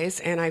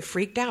 guys, and I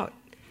freaked out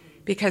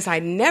because I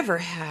never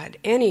had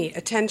any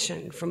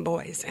attention from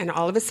boys. And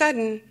all of a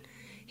sudden,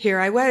 here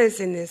I was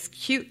in this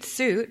cute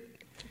suit,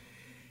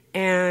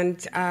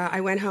 and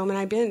I went home and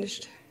I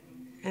binged.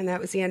 And that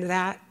was the end of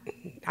that.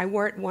 I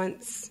wore it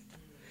once.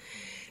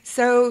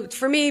 So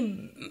for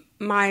me,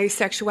 my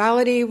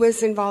sexuality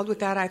was involved with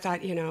that. I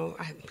thought, you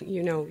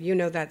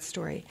know that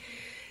story.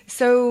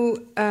 So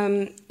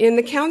in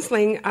the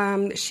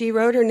counseling, she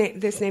wrote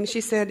this name. She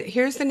said,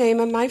 here's the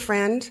name of my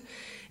friend,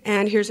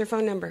 and here's her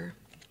phone number.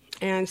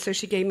 And so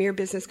she gave me her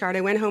business card.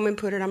 I went home and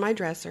put it on my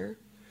dresser,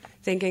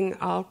 thinking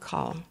I'll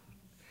call.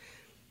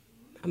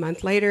 A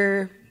month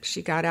later,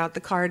 she got out the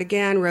card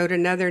again, wrote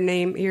another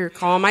name. Here,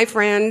 call my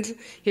friend.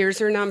 Here's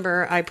her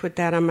number. I put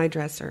that on my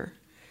dresser.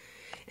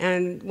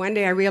 And one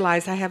day I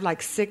realized I have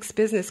like 6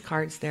 business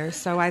cards there.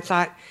 So I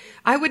thought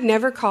I would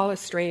never call a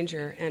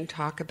stranger and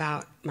talk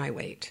about my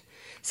weight.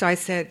 So I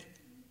said,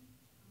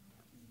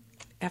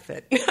 F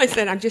it. I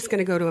said, I'm just going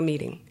to go to a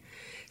meeting.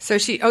 So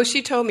she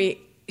told me,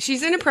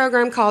 she's in a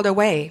program called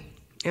Away.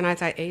 And I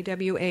thought,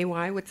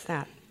 A-W-A-Y, what's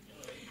that?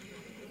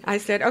 I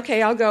said,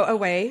 okay, I'll go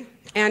Away.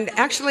 And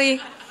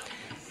actually,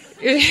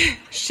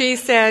 she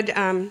said,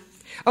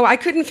 I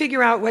couldn't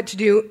figure out what to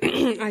do.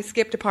 I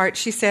skipped a part.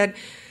 She said,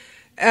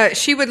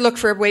 she would look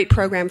for a weight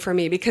program for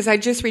me because I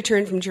just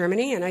returned from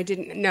Germany and I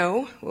didn't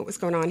know what was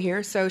going on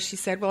here. So she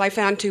said, well, I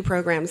found 2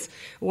 programs.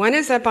 One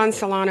is up on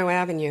Solano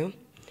Avenue.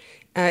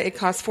 It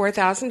costs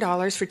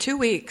 $4,000 for 2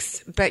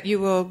 weeks, but you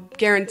will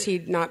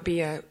guaranteed not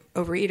be a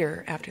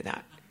overeater after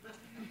that.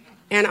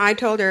 And I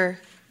told her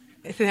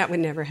that would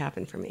never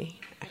happen for me.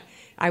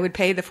 I would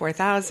pay the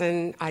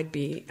 $4,000.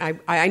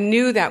 I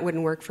knew that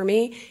wouldn't work for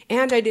me,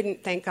 and I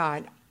didn't. Thank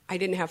God, I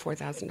didn't have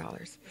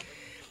 $4,000.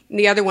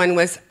 The other one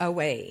was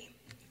Away.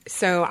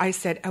 So I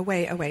said,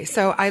 Away.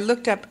 So I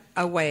looked up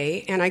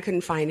Away, and I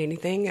couldn't find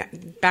anything.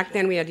 Back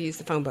then, we had to use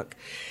the phone book.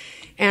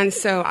 And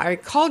so I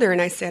called her, and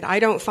I said, I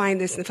don't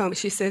find this in the phone.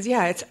 She says,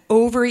 yeah, it's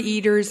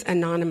Overeaters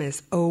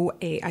Anonymous,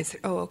 OA. I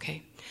said, oh,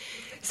 okay.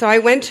 So I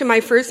went to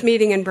my first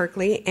meeting in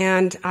Berkeley,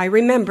 and I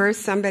remember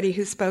somebody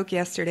who spoke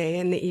yesterday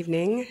in the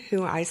evening,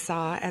 who I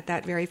saw at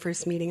that very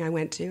first meeting I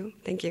went to.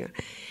 Thank you.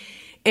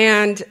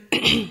 And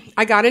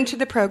I got into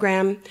the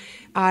program.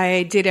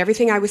 I did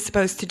everything I was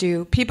supposed to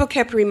do. People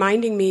kept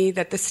reminding me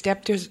that the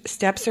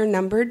steps are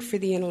numbered for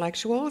the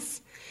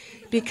intellectuals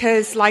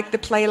because, like the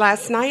play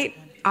last night,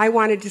 I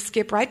wanted to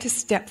skip right to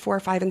step 4,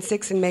 5, and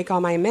 6 and make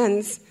all my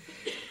amends,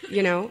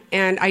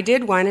 And I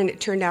did 1, and it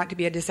turned out to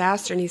be a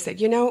disaster. And he said,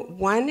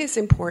 1 is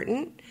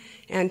important,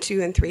 and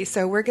 2 and 3.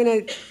 So we're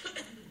going to,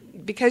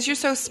 because you're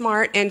so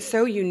smart and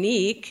so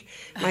unique,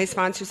 my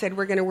sponsor said,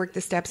 we're going to work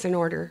the steps in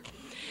order.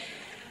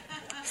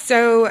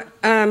 So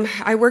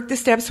I worked the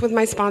steps with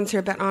my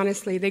sponsor, but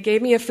honestly, they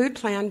gave me a food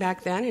plan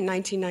back then in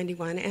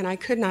 1991, and I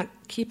could not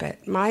keep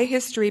it. My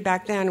history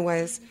back then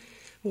was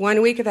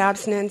 1 week of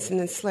abstinence and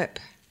then slip.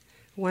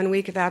 1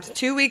 week of abstinence,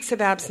 2 weeks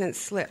of abstinence,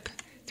 slip.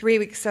 3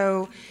 weeks.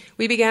 So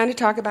we began to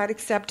talk about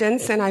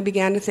acceptance, and I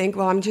began to think,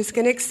 well, I'm just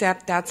going to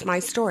accept that's my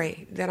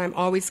story, that I'm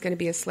always going to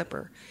be a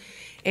slipper.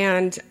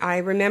 And I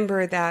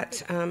remember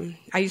that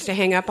I used to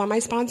hang up on my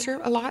sponsor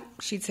a lot.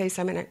 She'd say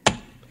something like,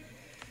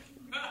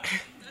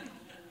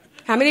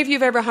 how many of you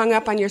have ever hung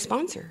up on your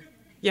sponsor?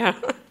 Yeah,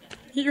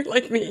 you're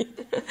like me.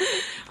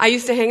 I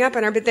used to hang up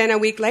on her, but then a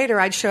week later,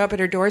 I'd show up at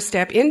her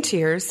doorstep in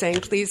tears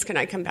saying, please, can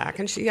I come back?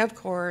 And she, of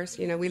course,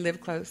 we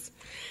live close.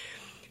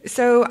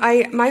 So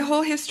my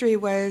whole history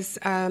was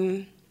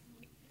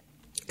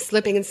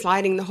slipping and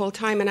sliding the whole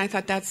time, and I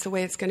thought that's the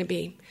way it's going to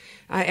be.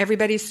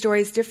 Everybody's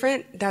story is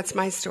different. That's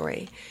my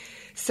story.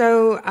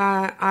 So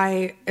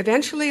I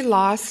eventually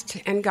lost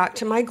and got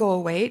to my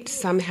goal weight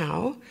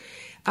somehow.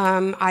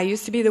 I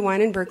used to be the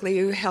one in Berkeley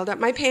who held up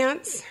my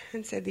pants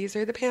and said, these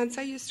are the pants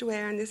I used to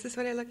wear, and this is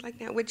what I look like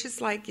now, which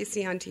is like you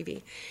see on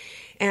TV.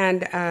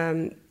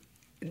 And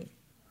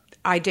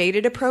I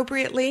dated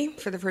appropriately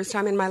for the first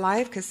time in my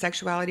life because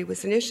sexuality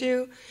was an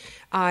issue.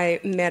 I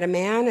met a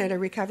man at a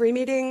recovery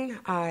meeting.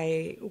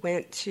 I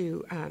went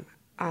to,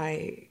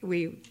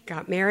 we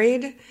got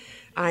married.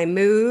 I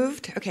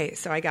moved. Okay,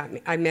 so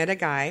I met a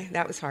guy.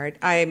 That was hard.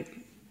 I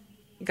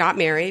got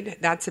married.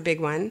 That's a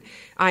big one.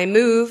 I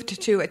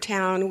moved to a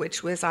town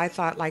which was, I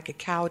thought, like a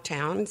cow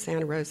town,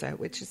 Santa Rosa,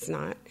 which is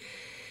not.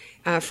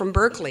 From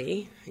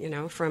Berkeley,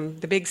 from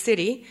the big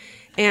city.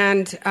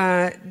 And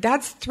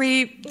that's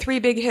three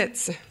big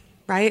hits,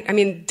 right? I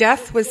mean,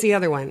 death was the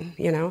other one,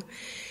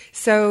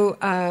 So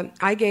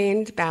I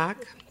gained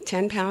back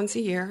 10 pounds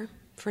a year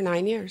for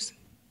 9 years.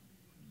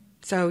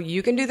 So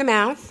you can do the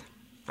math.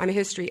 I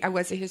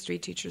was a history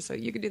teacher, so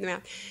you can do the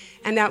math.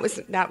 And that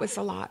was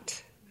a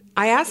lot.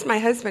 I asked my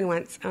husband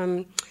once,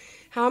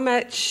 how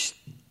much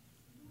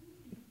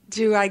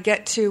do I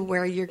get to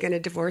where you're going to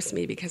divorce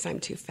me because I'm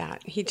too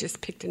fat? He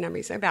just picked a number.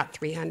 He said, about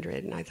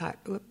 300. And I thought,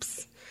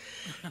 oops,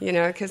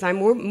 because I'm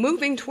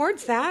moving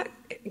towards that.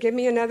 Give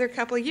me another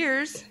couple of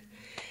years.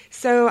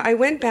 So I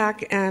went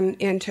back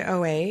into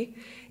OA.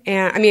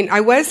 And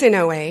I was in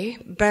OA,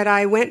 but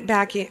I went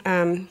back,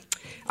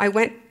 I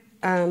went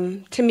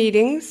to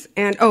meetings.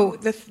 And,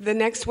 the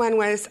next one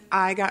was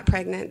I got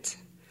pregnant.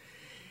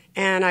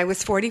 And I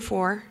was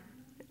 44,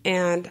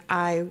 and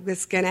I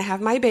was going to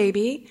have my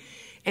baby,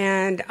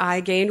 and I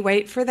gained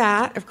weight for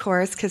that, of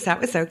course, because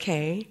that was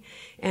okay.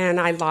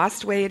 And I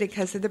lost weight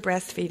because of the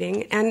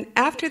breastfeeding. And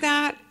after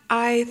that,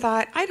 I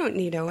thought, I don't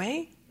need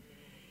OA.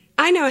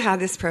 I know how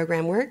this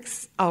program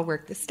works. I'll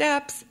work the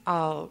steps.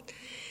 I'll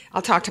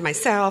I'll talk to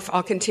myself.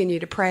 I'll continue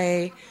to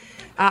pray.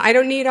 I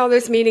don't need all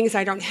those meetings.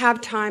 I don't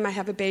have time. I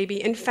have a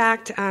baby. In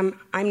fact, I'm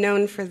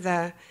known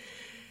for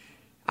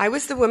I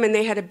was the woman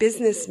they had a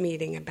business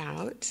meeting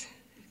about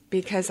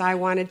because I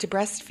wanted to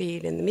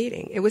breastfeed in the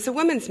meeting. It was a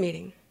women's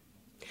meeting.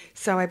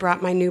 So I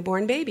brought my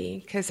newborn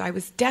baby because I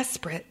was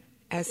desperate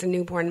as a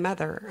newborn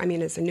mother,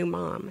 as a new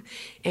mom.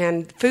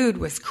 And food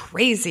was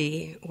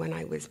crazy when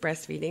I was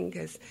breastfeeding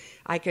because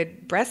I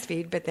could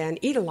breastfeed but then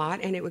eat a lot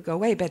and it would go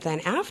away. But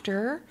then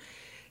after,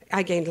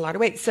 I gained a lot of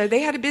weight. So they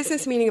had a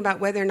business meeting about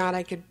whether or not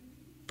I could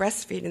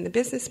breastfeed in the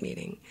business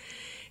meeting.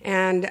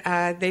 And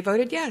they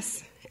voted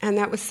yes. And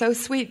that was so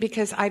sweet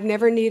because I've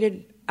never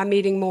needed a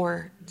meeting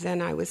more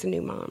than I was a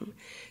new mom,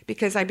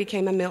 because I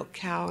became a milk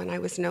cow and I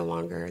was no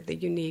longer the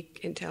unique,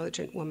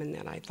 intelligent woman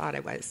that I thought I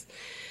was.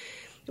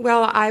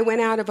 Well, I went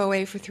out of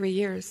OA for 3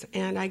 years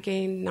and I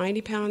gained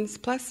 90 pounds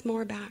plus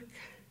more back.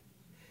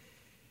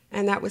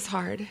 And that was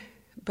hard.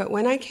 But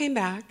when I came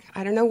back,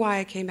 I don't know why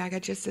I came back. I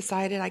just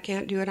decided I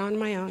can't do it on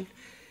my own.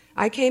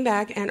 I came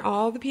back and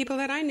all the people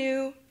that I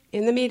knew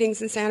in the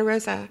meetings in Santa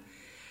Rosa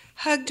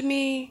hugged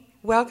me,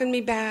 welcomed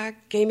me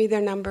back, gave me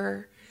their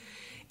number.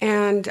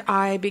 And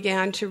I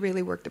began to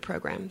really work the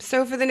program.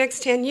 So for the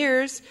next 10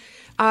 years,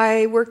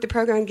 I worked the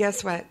program, and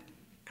guess what?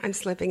 I'm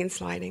slipping and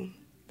sliding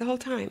the whole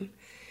time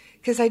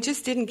because I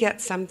just didn't get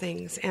some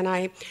things.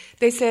 And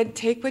they said,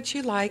 take what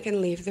you like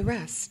and leave the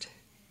rest.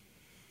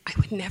 I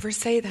would never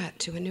say that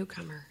to a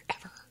newcomer,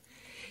 ever,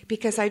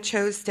 because I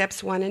chose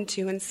steps 1 and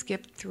 2 and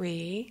skipped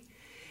 3.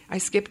 I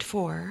skipped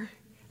 4.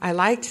 I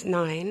liked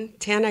 9.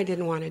 10 I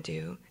didn't want to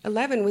do.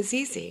 11 was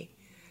easy.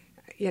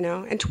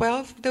 And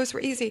 12, those were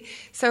easy.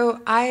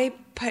 So I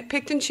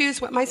picked and choose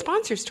what my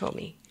sponsors told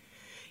me.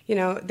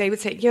 They would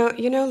say,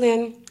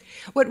 Lynn,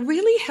 what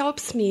really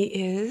helps me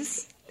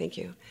is, thank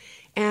you.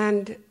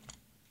 And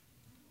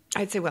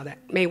I'd say, well,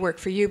 that may work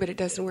for you, but it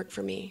doesn't work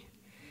for me.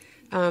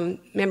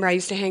 Remember, I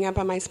used to hang up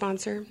on my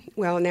sponsor?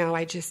 Well, now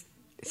I just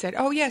said,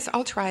 oh, yes,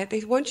 I'll try it. They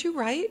said, won't you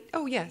write?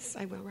 Oh, yes,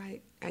 I will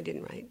write. I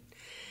didn't write.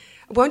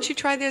 Won't you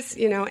try this?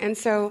 And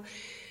so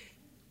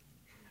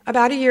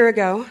about a year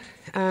ago,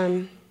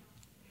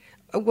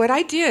 what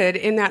I did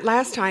in that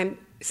last time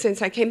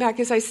since I came back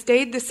is I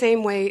stayed the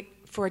same weight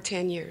for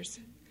 10 years.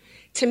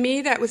 To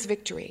me, that was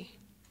victory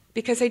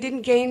because I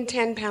didn't gain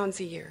 10 pounds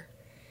a year.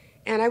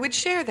 And I would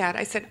share that.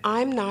 I said,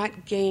 I'm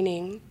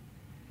gaining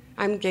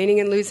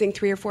and losing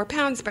 3 or 4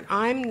 pounds, but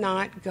I'm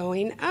not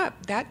going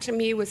up. That to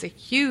me was a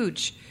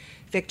huge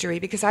victory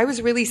because I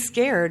was really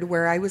scared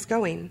where I was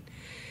going.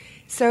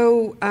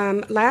 So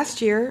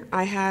last year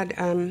I had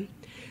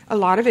a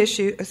lot of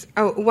issues.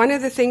 One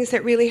of the things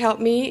that really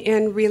helped me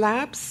in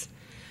relapse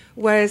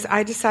was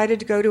I decided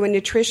to go to a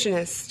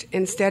nutritionist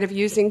instead of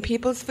using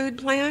People's Food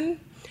Plan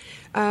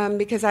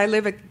because I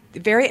live a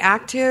very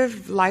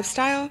active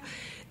lifestyle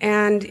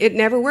and it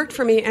never worked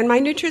for me. And my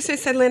nutritionist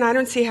said, Lynn, I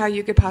don't see how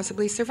you could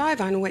possibly survive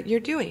on what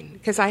you're doing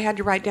because I had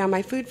to write down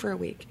my food for a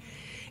week.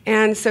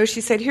 And so she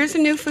said, here's a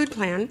new food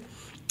plan.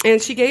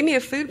 And she gave me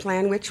a food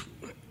plan which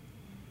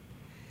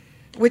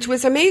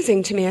was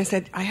amazing to me. I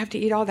said, I have to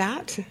eat all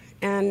that?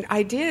 And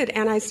I did,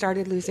 and I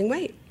started losing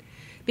weight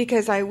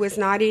because I was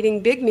not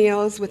eating big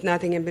meals with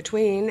nothing in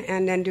between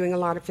and then doing a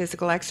lot of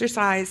physical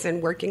exercise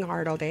and working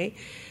hard all day.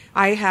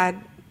 I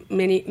had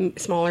many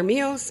smaller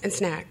meals and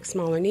snacks,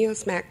 smaller meals,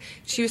 snack.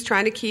 She was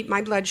trying to keep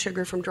my blood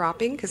sugar from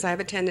dropping because I have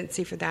a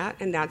tendency for that,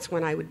 and that's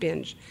when I would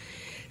binge.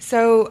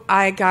 So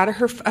I got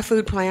a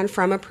food plan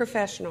from a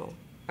professional.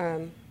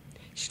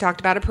 She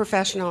talked about a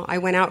professional. I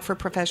went out for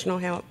professional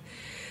help.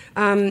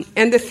 And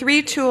the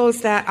 3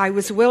 tools that I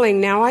was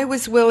willing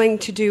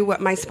to do what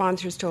my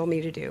sponsors told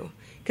me to do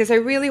because I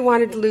really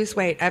wanted to lose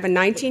weight. I have a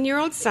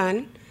 19-year-old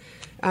son.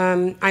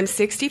 I'm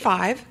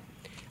 65.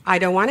 I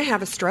don't want to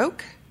have a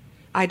stroke.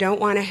 I don't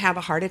want to have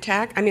a heart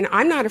attack.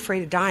 I'm not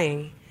afraid of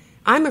dying.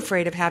 I'm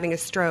afraid of having a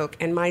stroke,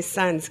 and my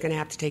son's going to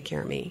have to take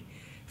care of me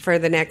for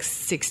the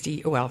next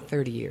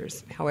 30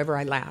 years, however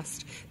I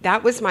last.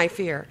 That was my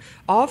fear.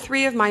 All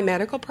 3 of my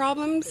medical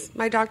problems,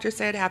 my doctor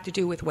said, have to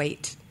do with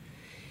weight.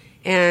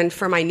 And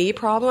for my knee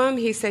problem,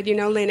 he said,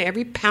 Lynn,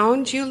 every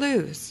pound you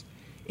lose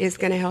is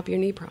going to help your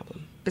knee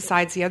problem,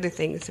 besides the other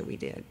things that we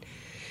did.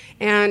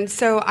 And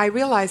so I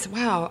realized,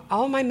 wow,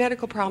 all my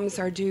medical problems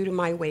are due to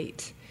my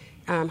weight.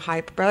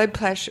 High blood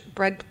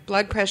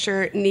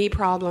pressure, knee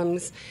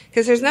problems,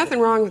 because there's nothing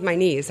wrong with my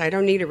knees. I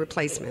don't need a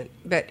replacement.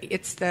 But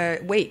it's the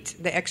weight,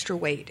 the extra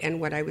weight, and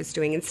what I was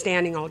doing and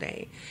standing all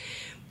day.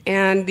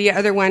 And the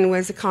other one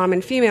was a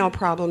common female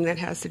problem that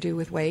has to do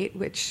with weight,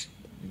 which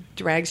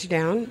drags you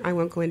down. I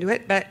won't go into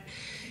it. But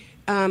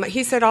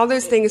he said all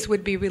those things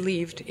would be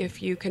relieved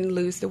if you can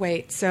lose the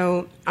weight.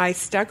 So I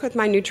stuck with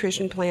my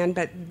nutrition plan,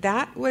 but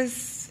that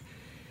was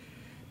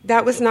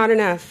not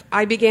enough.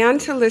 I began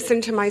to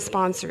listen to my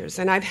sponsors,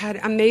 and I've had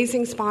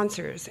amazing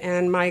sponsors.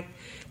 And my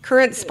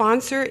current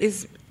sponsor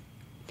is,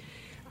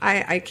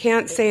 I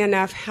can't say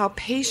enough how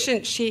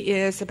patient she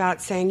is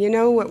about saying,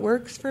 what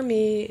works for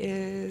me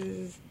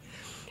is...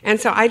 And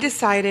so I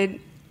decided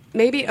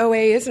maybe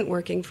OA isn't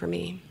working for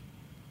me.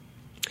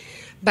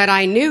 But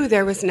I knew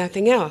there was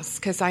nothing else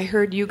because I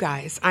heard you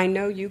guys. I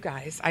know you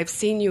guys. I've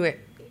seen you at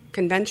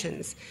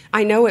conventions.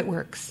 I know it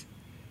works.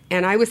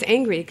 And I was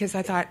angry because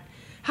I thought,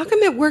 how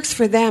come it works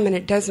for them and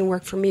it doesn't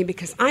work for me?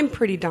 Because I'm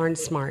pretty darn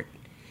smart.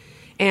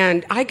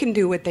 And I can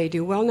do what they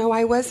do. Well, no,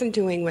 I wasn't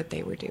doing what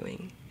they were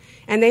doing.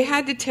 And they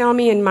had to tell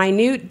me in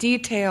minute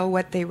detail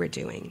what they were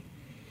doing.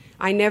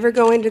 I never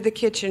go into the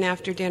kitchen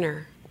after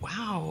dinner.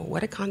 Wow,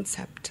 what a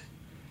concept.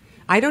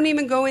 I don't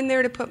even go in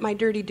there to put my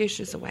dirty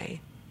dishes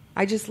away.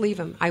 I just leave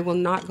them. I will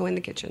not go in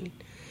the kitchen.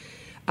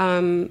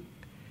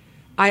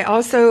 I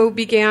also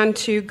began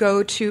to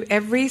go to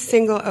every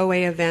single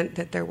OA event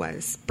that there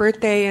was.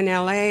 Birthday in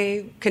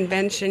LA,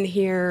 convention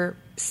here,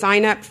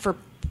 sign up for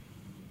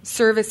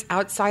service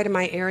outside of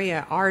my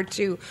area,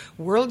 R2,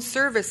 World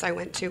Service I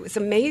went to. It was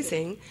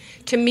amazing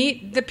to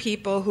meet the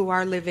people who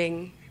are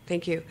living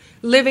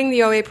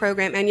the OA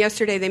program. And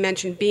yesterday they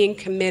mentioned being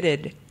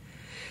committed.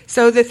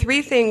 So the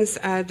three things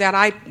that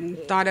I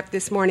thought up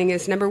this morning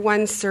is, number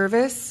one,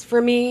 service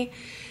for me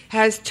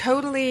has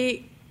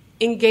totally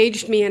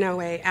engaged me in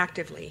OA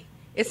actively.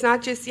 It's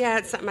not just,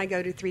 it's something I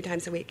go to 3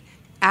 times a week.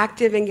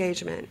 Active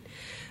engagement.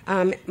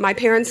 My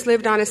parents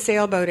lived on a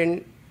sailboat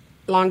in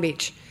Long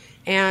Beach.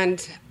 And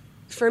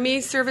for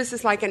me, service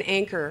is like an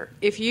anchor.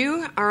 If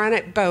you are on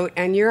a boat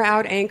and you're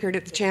out anchored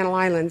at the Channel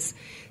Islands,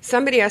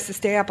 somebody has to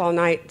stay up all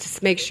night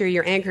to make sure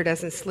your anchor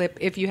doesn't slip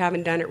if you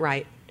haven't done it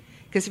right.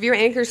 Because if your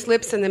anchor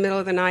slips in the middle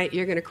of the night,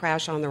 you're going to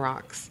crash on the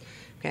rocks.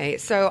 Okay,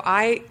 so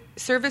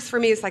service for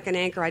me is like an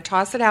anchor. I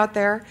toss it out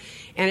there,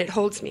 and it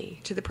holds me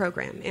to the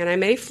program. And I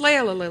may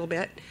flail a little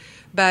bit,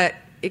 but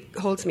it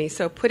holds me.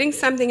 So putting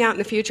something out in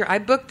the future, I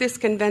booked this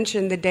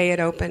convention the day it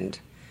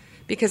opened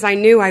because I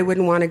knew I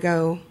wouldn't want to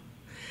go.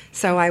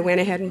 So I went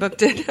ahead and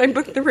booked it. I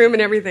booked the room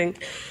and everything.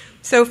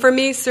 So for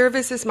me,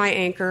 service is my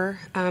anchor.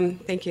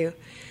 Thank you.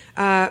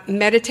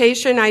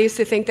 Meditation, I used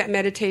to think that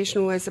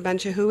meditation was a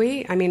bunch of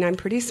hooey. I mean, I'm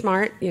pretty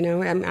smart,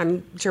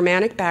 I'm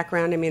Germanic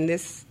background. I mean,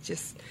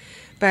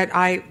 but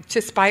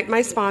to spite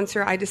my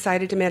sponsor, I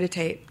decided to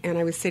meditate. And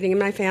I was sitting in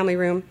my family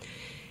room,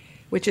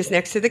 which is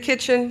next to the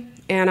kitchen,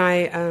 and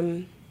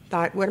I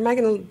thought, what am I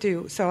going to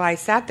do? So I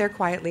sat there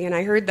quietly, and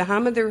I heard the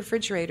hum of the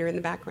refrigerator in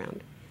the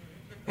background.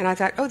 And I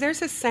thought,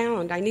 there's a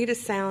sound. I need a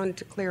sound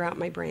to clear out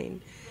my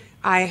brain.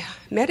 I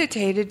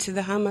meditated to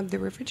the hum of the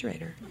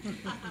refrigerator.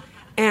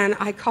 And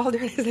I called her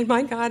and I said,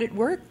 my God, it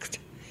worked.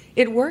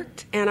 It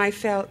worked. And I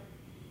felt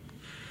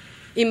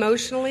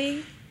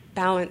emotionally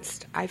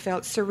balanced. I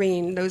felt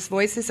serene. Those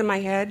voices in my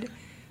head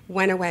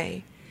went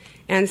away.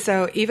 And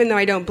so even though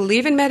I don't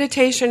believe in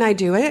meditation, I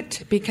do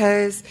it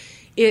because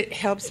it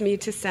helps me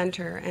to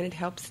center and it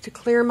helps to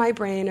clear my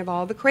brain of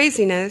all the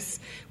craziness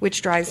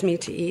which drives me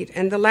to eat.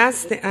 And the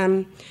last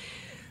thing,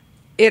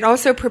 it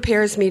also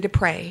prepares me to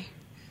pray.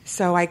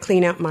 So I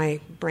clean out my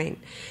brain.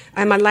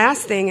 And my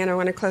last thing, and I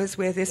want to close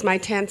with, is my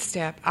 10th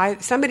step.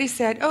 Somebody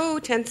said,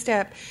 10th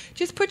step,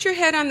 just put your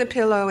head on the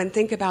pillow and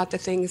think about the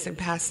things that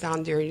passed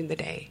on during the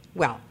day.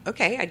 Well,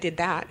 okay, I did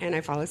that, and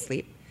I fall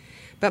asleep.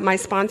 But my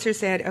sponsor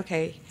said,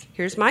 okay,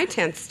 here's my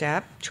 10th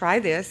step. Try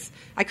this.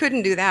 I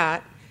couldn't do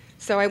that.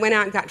 So I went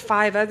out and got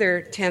 5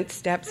 other 10th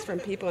steps from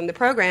people in the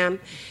program,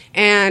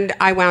 and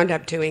I wound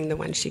up doing the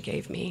one she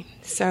gave me.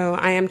 So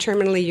I am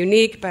terminally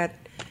unique, but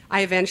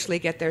I eventually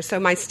get there.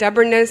 So my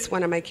stubbornness,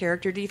 one of my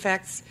character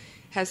defects,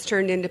 has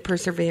turned into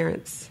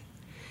perseverance.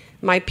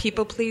 My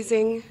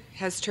people-pleasing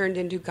has turned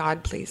into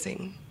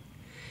God-pleasing.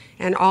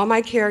 And all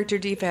my character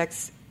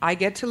defects, I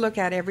get to look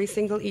at every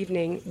single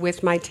evening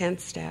with my 10th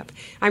step.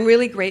 I'm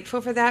really grateful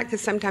for that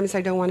because sometimes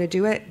I don't want to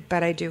do it,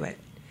 but I do it.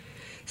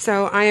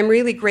 So I am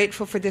really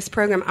grateful for this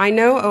program. I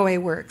know OA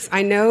works.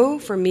 I know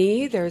for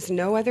me there's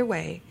no other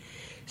way.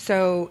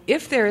 So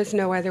if there is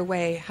no other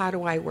way, how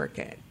do I work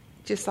it?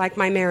 Just like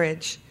my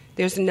marriage.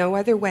 There's no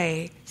other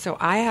way, so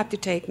I have to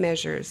take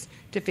measures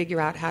to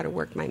figure out how to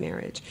work my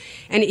marriage.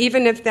 And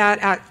even if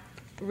that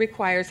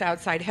requires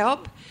outside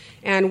help,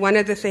 and one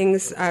of the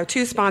things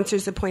 2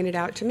 sponsors have pointed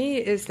out to me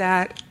is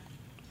that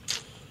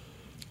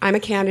I'm a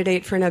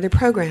candidate for another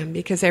program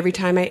because every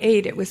time I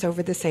ate, it was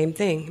over the same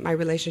thing, my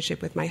relationship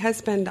with my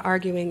husband, the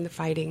arguing, the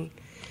fighting.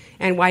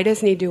 And why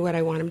doesn't he do what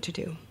I want him to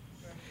do?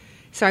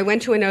 So I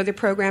went to another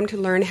program to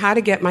learn how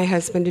to get my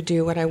husband to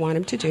do what I want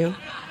him to do.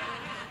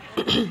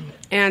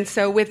 And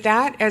so with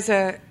that as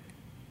an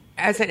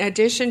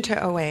addition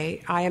to OA,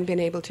 I have been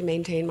able to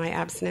maintain my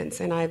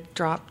abstinence, and I've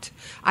dropped.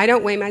 I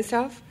don't weigh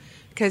myself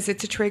because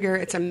it's a trigger.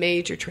 It's a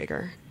major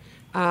trigger.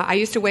 I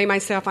used to weigh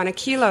myself on a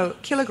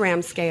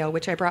kilogram scale,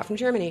 which I brought from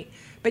Germany.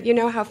 But you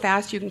know how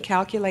fast you can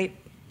calculate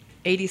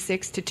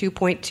 86 to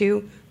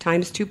 2.2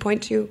 times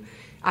 2.2?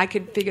 I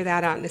could figure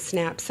that out in a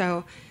snap.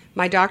 So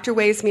my doctor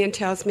weighs me and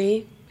tells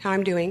me how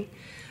I'm doing.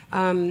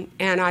 And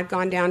I've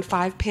gone down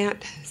 5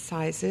 pant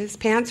sizes.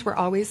 Pants were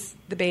always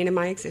the bane of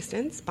my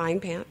existence, buying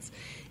pants.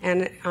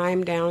 And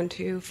I'm down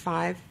to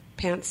 5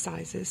 pant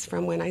sizes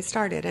from when I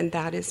started, and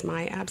that is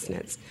my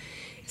abstinence.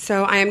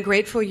 So I am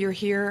grateful you're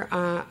here.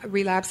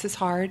 Relapse is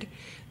hard,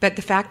 but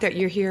the fact that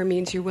you're here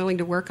means you're willing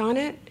to work on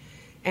it.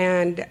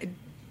 And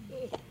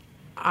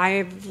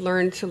I've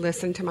learned to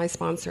listen to my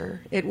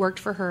sponsor. It worked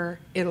for her.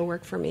 It'll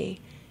work for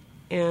me.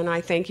 And I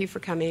thank you for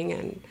coming,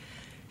 and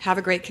have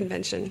a great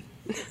convention.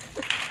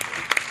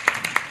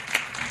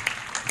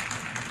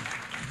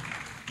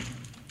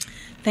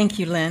 Thank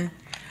you, Lynn.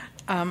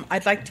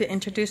 I'd like to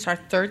introduce our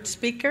third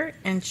speaker,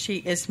 and she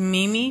is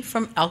Mimi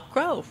from Elk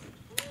Grove.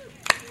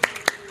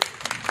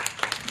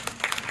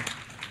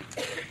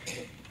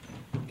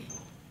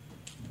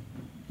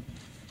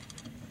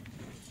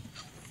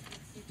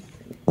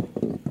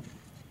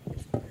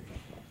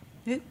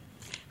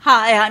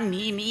 Hi, I'm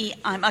Mimi.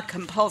 I'm a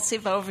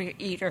compulsive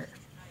overeater.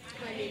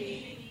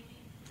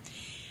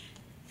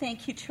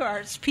 Thank you to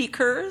our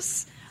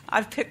speakers.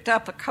 I've picked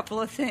up a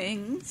couple of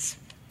things.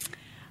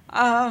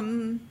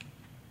 Well,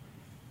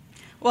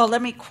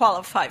 let me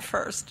qualify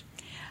first.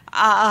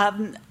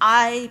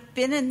 I've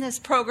been in this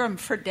program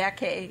for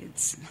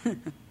decades,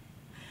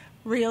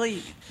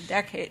 really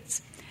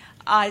decades.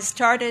 I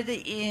started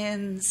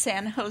in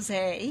San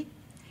Jose.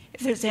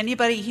 If there's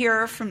anybody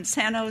here from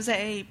San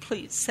Jose,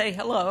 please say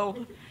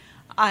hello.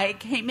 I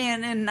came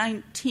in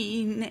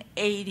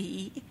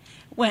 1980,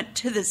 went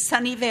to the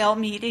Sunnyvale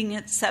meeting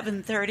at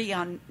 7:30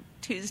 on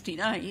Tuesday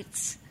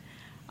nights.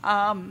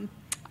 I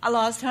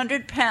lost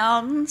 100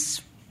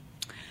 pounds,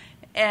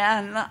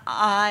 and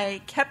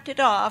I kept it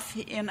off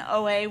in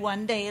OA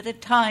one day at a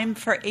time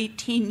for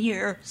 18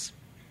 years.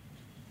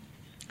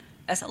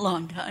 That's a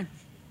long time.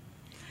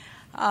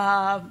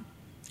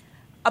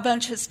 A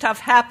bunch of stuff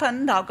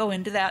happened. I'll go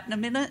into that in a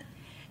minute.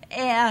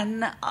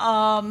 And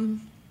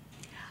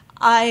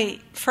I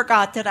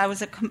forgot that I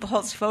was a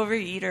compulsive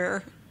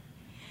overeater.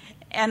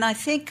 And I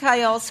think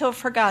I also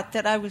forgot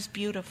that I was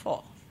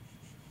beautiful.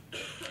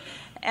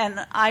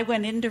 And I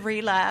went into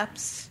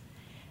relapse.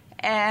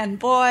 And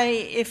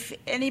boy, if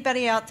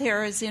anybody out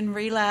there is in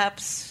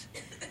relapse,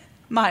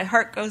 my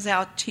heart goes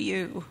out to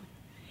you.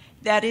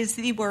 That is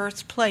the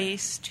worst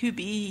place to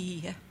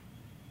be.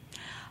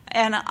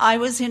 And I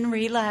was in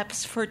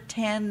relapse for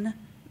 10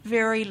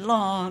 very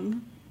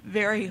long,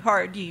 very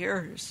hard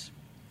years.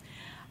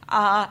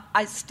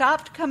 I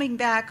stopped coming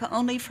back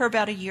only for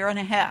about a year and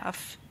a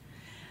half.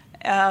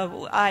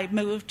 I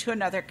moved to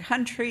another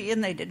country,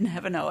 and they didn't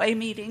have an OA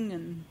meeting,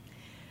 and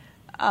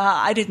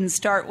I didn't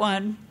start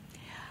one.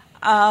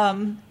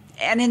 And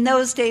in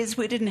those days,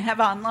 we didn't have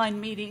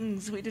online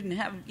meetings. We didn't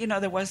have,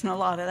 there wasn't a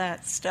lot of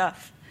that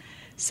stuff.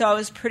 So I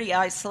was pretty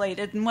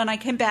isolated. And when I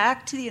came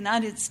back to the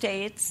United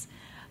States,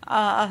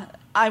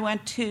 I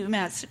went to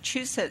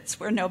Massachusetts,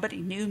 where nobody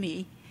knew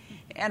me,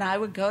 and I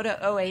would go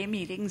to OA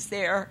meetings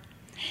there.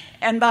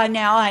 And by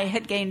now, I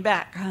had gained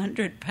back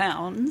 100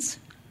 pounds.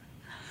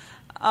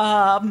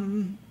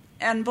 And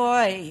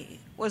boy,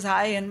 was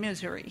I in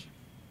misery.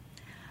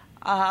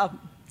 I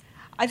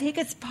think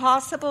it's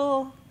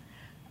possible.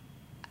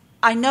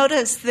 I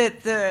noticed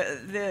that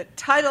the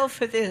title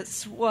for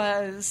this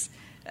was,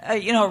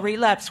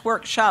 Relapse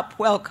Workshop,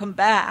 Welcome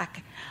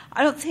Back.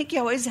 I don't think you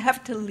always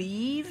have to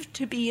leave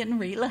to be in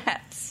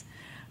relapse.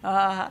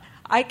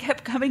 I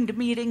kept coming to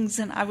meetings,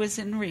 and I was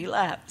in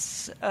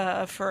relapse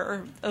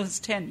for those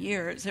 10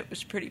 years. It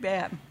was pretty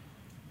bad.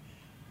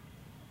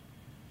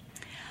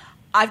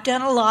 I've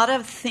done a lot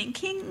of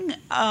thinking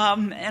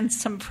and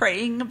some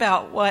praying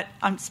about what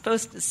I'm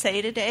supposed to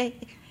say today.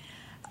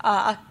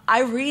 I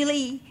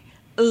really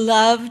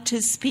love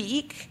to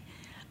speak.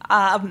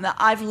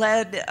 I've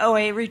led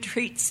OA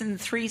retreats in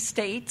 3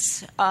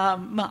 states.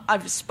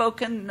 I've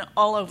spoken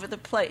all over the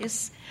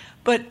place.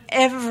 But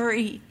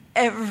every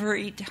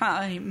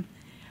time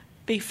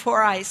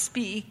before I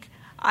speak,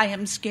 I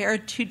am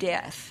scared to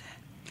death.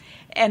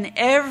 And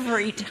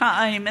every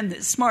time, and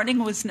this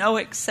morning was no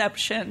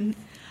exception,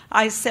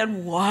 I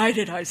said, why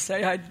did I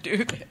say I'd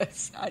do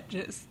this? It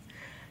just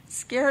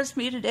scares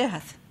me to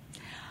death.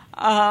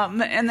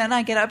 And then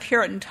I get up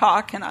here and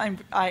talk, and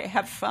I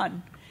have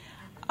fun.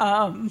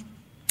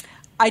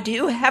 I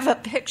do have a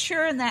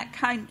picture, and that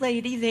kind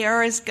lady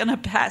there is going to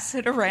pass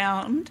it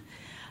around.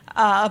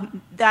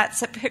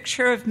 That's a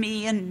picture of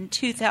me in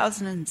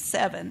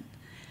 2007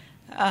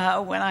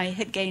 when I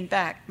had gained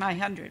back my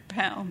 100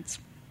 pounds.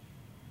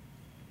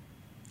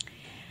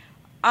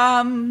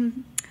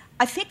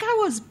 I think I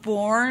was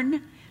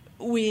born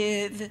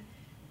with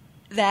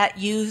that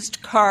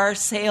used car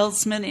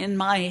salesman in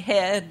my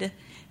head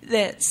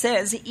that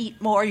says,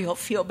 eat more, you'll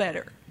feel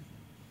better.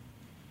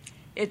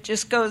 It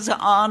just goes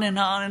on and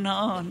on and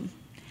on.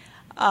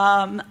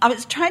 I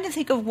was trying to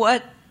think of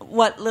what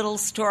little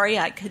story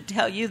I could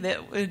tell you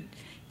that would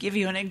give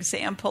you an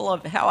example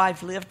of how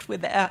I've lived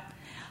with that.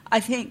 I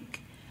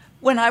think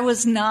when I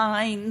was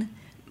 9,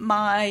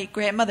 my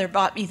grandmother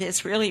bought me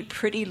this really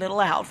pretty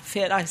little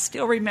outfit. I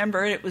still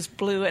remember it. It was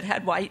blue. It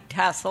had white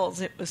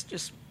tassels. It was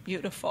just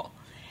beautiful.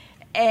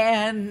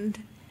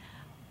 And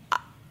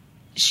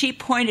she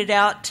pointed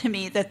out to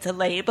me that the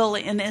label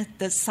in it,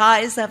 the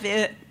size of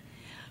it,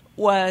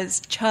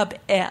 was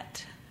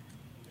Chubette.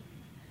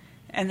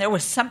 And there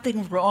was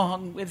something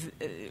wrong with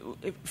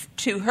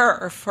to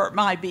her for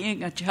my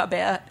being a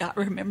Chubette. I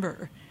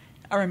remember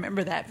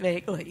that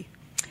vaguely.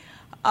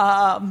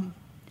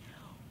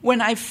 When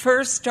I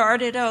first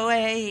started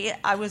OA,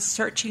 I was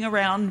searching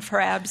around for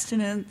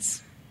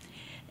abstinence,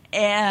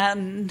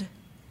 and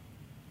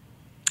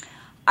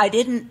I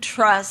didn't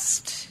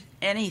trust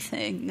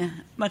anything,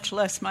 much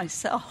less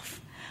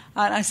myself.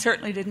 And I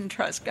certainly didn't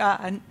trust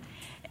God.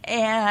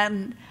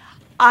 And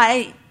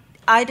I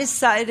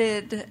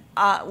decided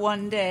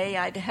one day,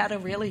 I'd had a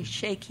really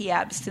shaky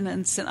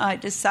abstinence, and I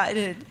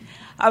decided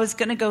I was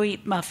going to go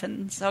eat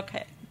muffins.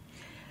 Okay.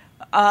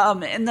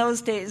 In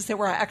those days, there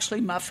were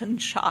actually muffin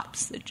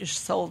shops that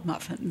just sold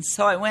muffins.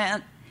 So I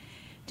went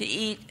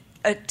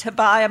to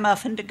buy a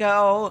muffin to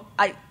go.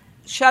 I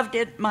shoved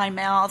it in my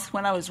mouth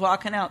when I was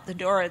walking out the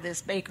door of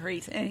this bakery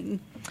thing.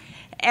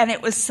 And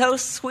it was so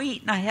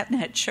sweet, and I hadn't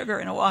had sugar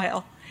in a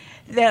while,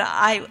 that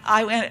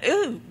I went,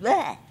 ooh,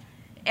 bleh.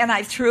 And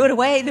I threw it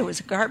away. There was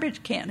a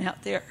garbage can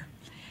out there.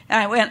 And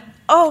I went,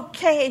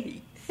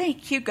 okay,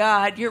 thank you,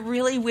 God. You're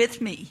really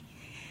with me.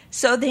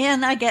 So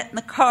then I get in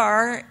the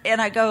car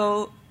and I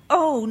go,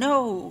 oh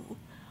no,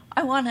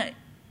 I want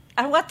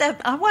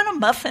a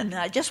muffin.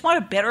 I just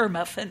want a better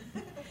muffin.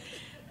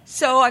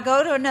 So I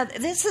go to another.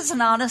 This is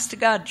an honest to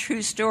God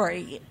true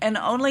story, and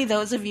only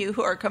those of you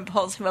who are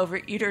compulsive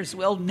overeaters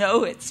will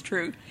know it's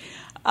true.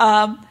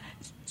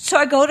 So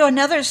I go to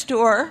another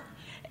store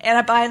and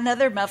I buy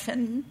another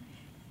muffin.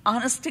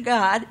 Honest to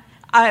God.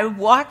 I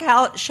walk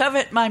out, shove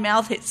it in my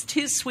mouth. It's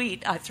too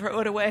sweet. I throw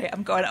it away.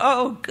 I'm going,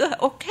 oh, good.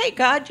 Okay,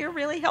 God, you're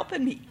really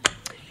helping me.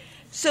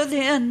 So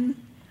then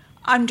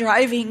I'm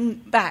driving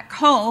back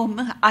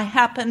home. I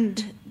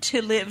happened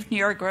to live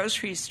near a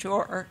grocery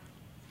store.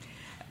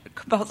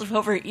 Compulsive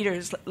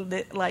overeaters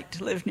like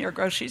to live near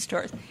grocery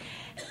stores.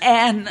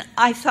 And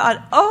I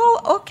thought,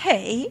 oh,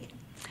 okay.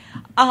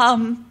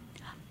 I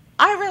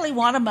really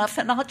want a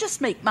muffin. I'll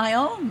just make my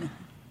own.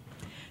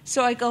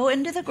 So I go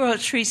into the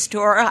grocery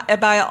store, I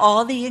buy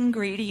all the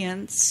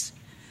ingredients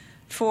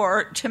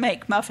to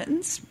make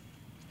muffins.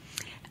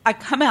 I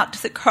come out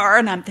to the car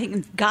and I'm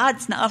thinking,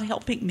 God's not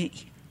helping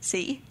me,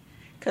 see?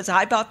 Because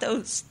I bought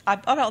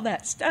all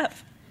that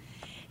stuff.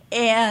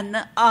 And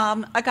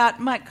I got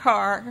in my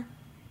car.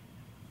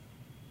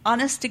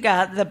 Honest to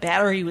God, the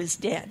battery was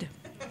dead.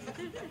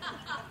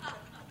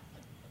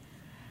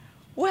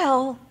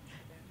 Well,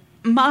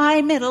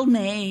 my middle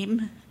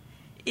name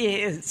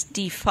is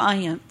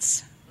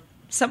Defiance.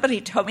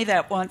 Somebody told me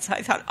that once.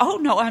 I thought, oh,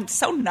 no, I'm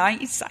so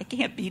nice. I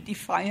can't be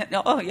defiant.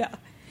 Oh, yeah.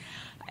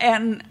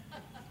 And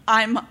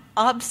I'm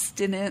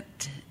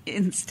obstinate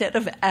instead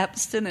of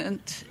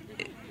abstinent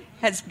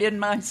has been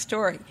my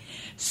story.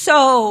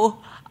 So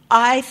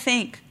I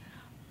think,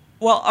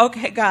 well,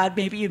 okay, God,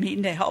 maybe you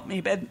mean to help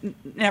me, but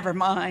never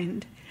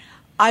mind.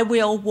 I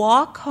will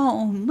walk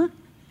home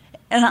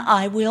and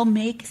I will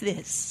make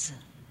this.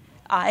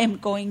 I am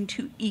going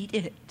to eat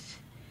it.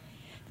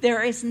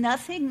 There is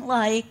nothing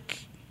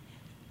like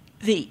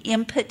the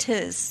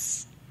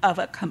impetus of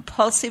a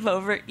compulsive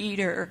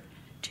overeater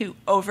to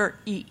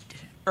overeat,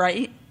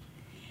 right?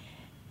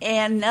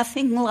 And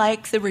nothing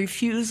like the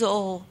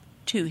refusal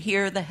to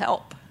hear the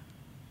help.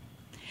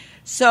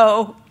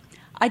 So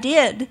I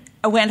did.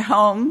 I went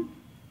home,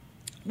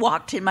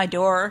 walked in my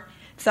door,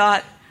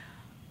 thought,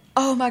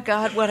 oh my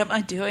God, what am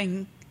I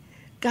doing?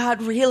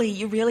 God, really,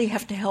 you really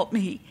have to help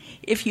me.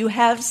 If you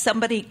have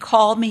somebody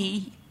call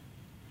me,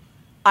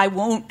 I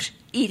won't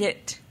eat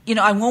it.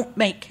 I won't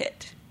make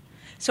it.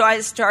 So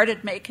I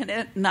started making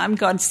it, and I'm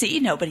going,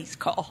 see, nobody's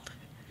called.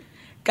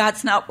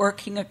 God's not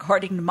working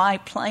according to my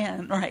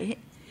plan, right?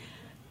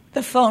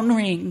 The phone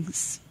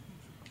rings.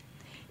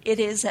 It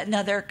is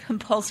another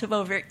compulsive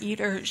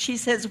overeater. She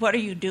says, what are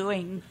you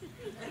doing?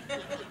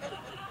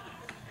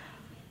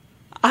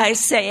 I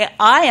say,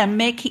 I am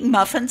making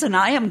muffins, and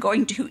I am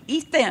going to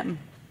eat them.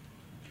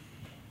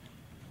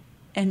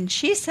 And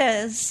she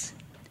says,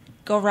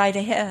 go right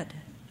ahead.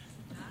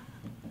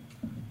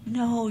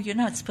 No, you're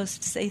not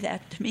supposed to say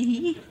that to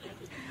me.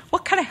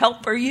 What kind of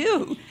help are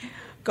you?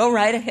 Go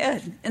right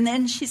ahead. And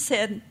then she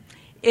said,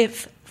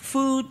 if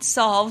food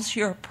solves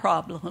your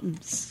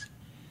problems,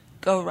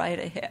 go right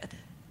ahead.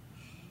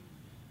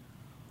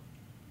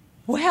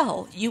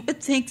 Well, you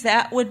would think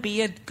that would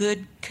be a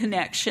good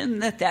connection,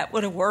 that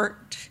would have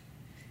worked.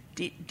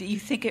 Do you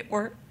think it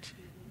worked?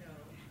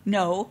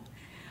 No.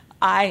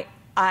 I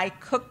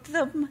cooked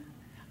them.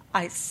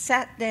 I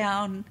sat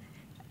down.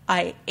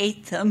 I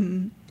ate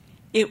them.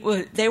 They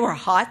were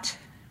hot,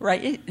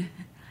 right?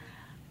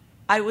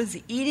 I was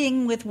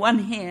eating with one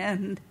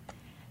hand,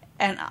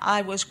 and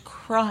I was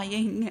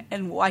crying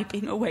and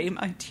wiping away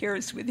my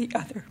tears with the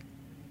other.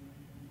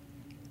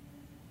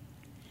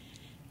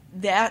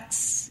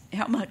 That's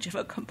how much of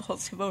a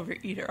compulsive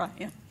overeater I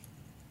am.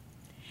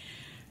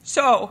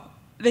 So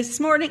this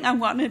morning I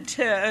wanted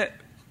to,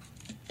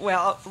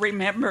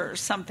 remember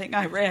something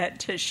I read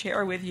to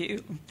share with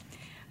you.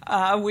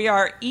 We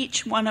are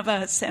each one of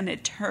us an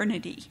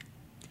eternity.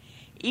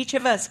 Each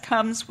of us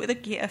comes with a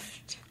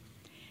gift,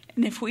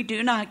 and if we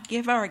do not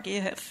give our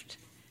gift,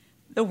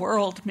 the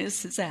world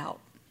misses out.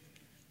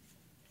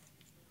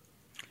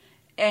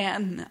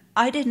 And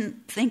I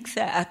didn't think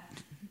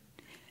that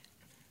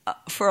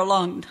for a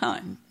long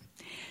time.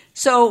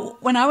 So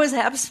when I was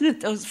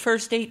abstinent those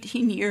first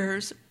 18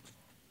 years,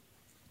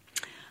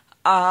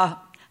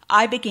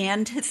 I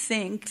began to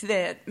think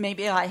that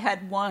maybe I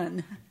had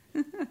won.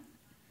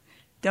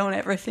 Don't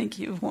ever think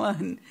you've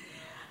won.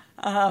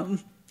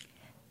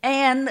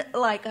 And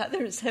like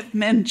others have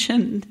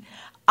mentioned,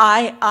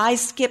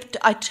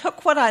 I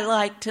took what I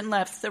liked and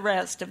left the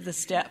rest of the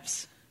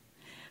steps.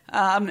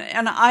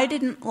 And I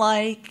didn't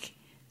like,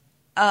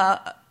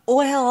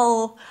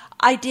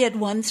 I did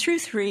 1 through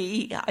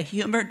 3. I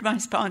humored my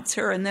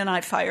sponsor, and then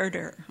I fired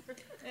her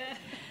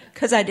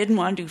because I didn't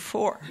want to do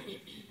 4.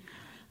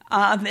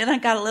 Then I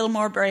got a little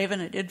more brave,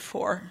 and I did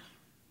 4.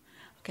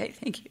 Okay,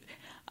 thank you.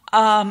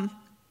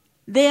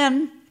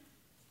 Then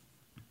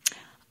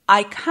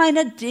I kind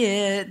of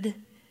did,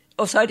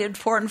 so I did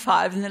 4 and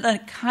 5, and then I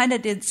kind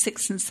of did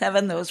 6 and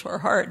 7. Those were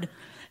hard.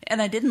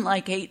 And I didn't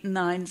like 8 and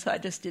 9, so I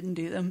just didn't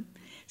do them.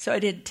 So I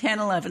did 10,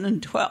 11,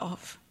 and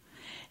 12.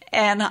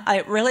 And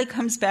it really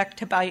comes back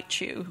to bite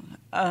you,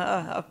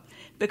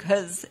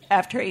 because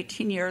after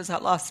 18 years, I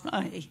lost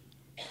my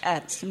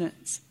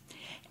abstinence.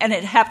 And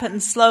it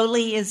happened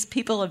slowly, as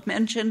people have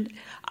mentioned.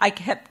 I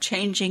kept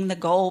changing the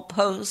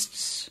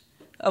goalposts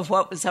of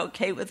what was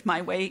okay with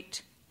my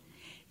weight.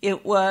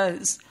 It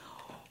was,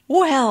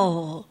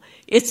 well,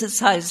 it's a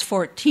size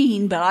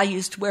 14, but I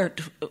used to wear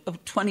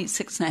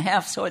 26 and a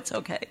half, so it's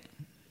okay.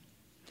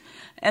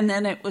 And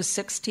then it was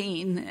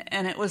 16,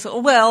 and it was,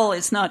 well,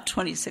 it's not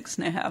 26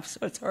 and a half,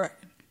 so it's all right.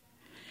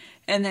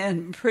 And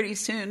then pretty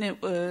soon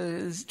it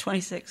was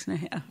 26 and a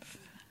half.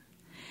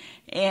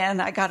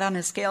 And I got on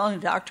a scale in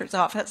a doctor's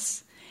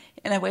office,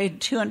 and I weighed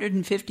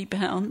 250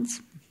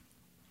 pounds.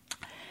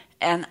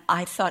 And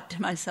I thought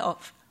to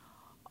myself,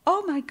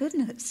 oh my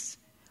goodness,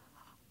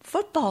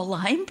 football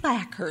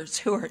linebackers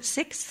who are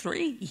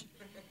 6'3"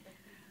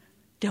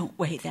 don't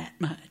weigh that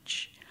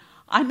much.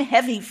 I'm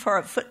heavy for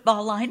a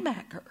football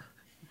linebacker.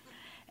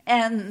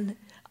 And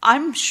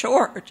I'm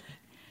short.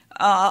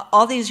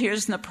 All these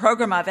years in the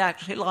program, I've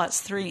actually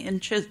lost 3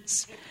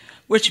 inches,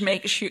 which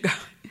makes you,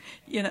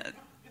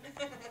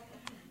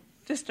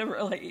 just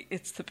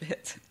it's the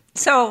bit.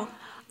 So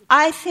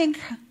I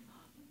think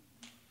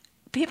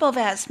people have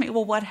asked me,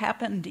 well, what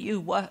happened to you?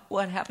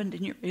 What happened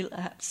in your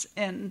relapse?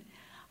 And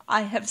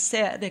I have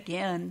said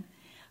again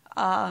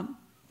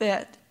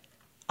that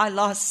I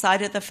lost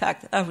sight of the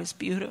fact that I was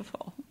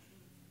beautiful.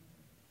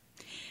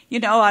 I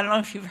don't know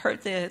if you've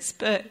heard this,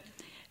 but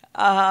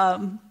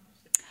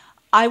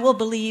I will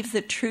believe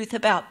the truth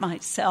about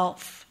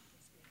myself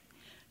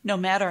no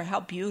matter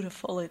how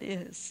beautiful it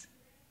is.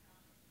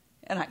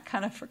 And I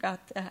kind of forgot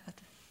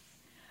that.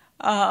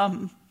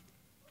 I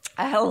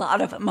had a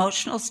lot of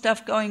emotional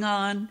stuff going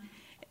on,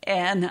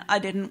 and I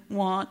didn't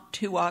want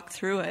to walk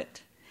through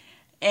it.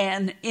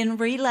 And in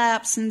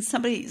relapse, and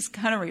somebody's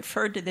kind of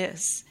referred to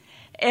this,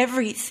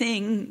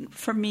 everything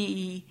for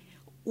me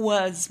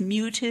was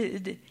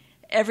muted.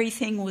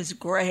 Everything was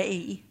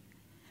gray,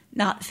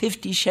 not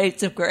 50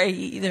 Shades of Gray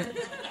either.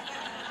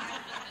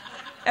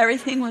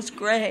 Everything was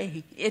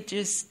gray. It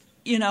just,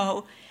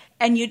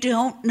 and you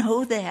don't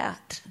know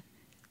that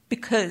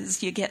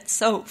because you get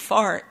so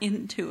far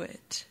into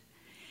it.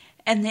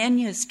 And then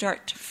you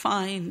start to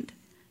find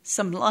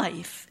some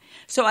life.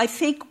 So I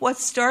think what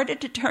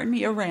started to turn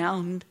me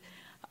around,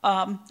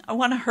 I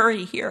want to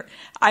hurry here.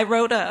 I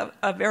wrote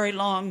a very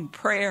long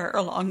prayer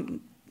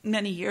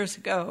many years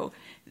ago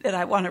that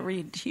I want to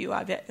read to you.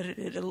 I've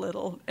edited a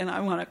little, and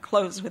I want to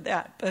close with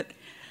that. But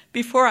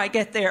before I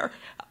get there,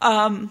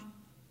 I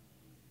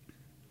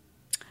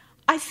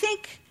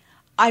think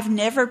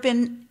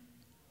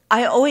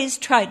I always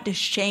tried to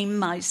shame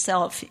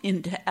myself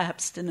into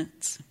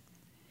abstinence.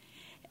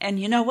 And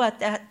you know what?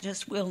 That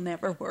just will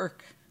never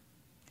work.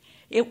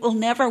 It will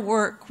never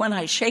work when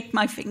I shake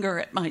my finger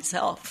at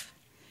myself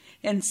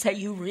and say,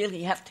 you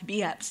really have to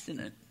be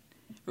abstinent.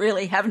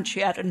 Really, haven't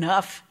you had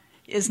enough?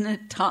 Isn't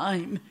it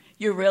time?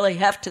 You really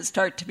have to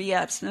start to be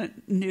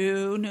abstinent.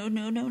 No.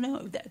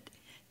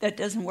 That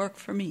doesn't work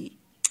for me.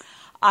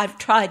 I've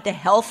tried to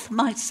health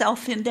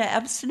myself into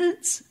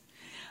abstinence.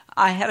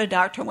 I had a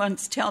doctor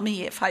once tell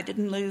me if I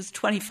didn't lose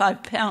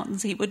 25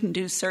 pounds, he wouldn't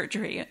do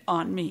surgery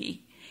on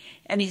me.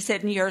 And he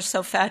said, you're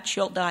so fat,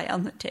 you'll die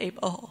on the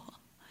table.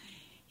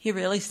 He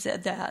really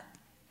said that.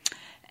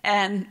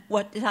 And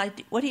what did I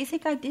do? What do you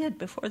think I did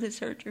before the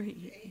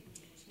surgery?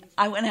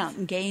 I went out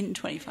and gained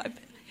 25 pounds.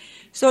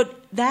 So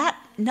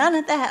none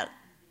of that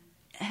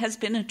has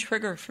been a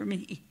trigger for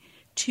me,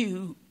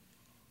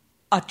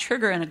 a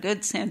trigger in a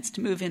good sense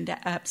to move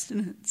into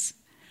abstinence.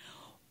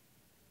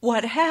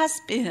 What has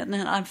been,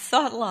 and I've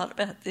thought a lot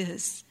about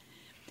this,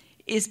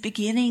 is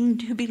beginning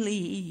to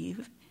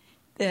believe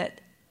that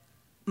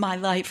my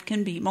life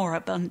can be more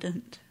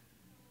abundant.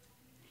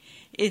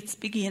 It's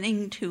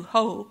beginning to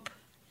hope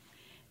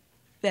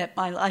that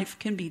my life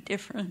can be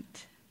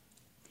different.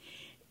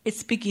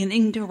 It's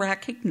beginning to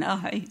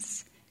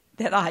recognize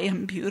that I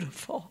am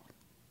beautiful.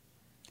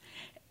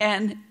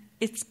 And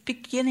it's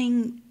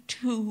beginning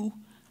to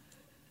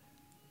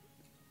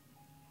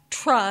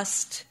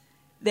trust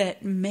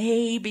that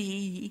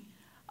maybe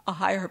a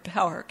higher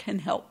power can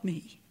help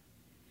me.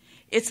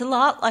 It's a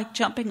lot like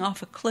jumping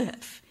off a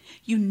cliff.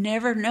 You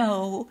never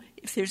know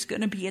if there's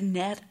going to be a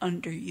net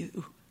under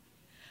you.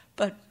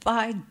 But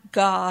by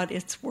God,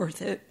 it's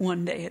worth it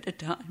one day at a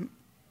time.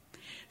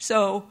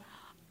 So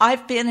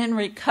I've been in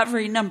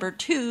recovery number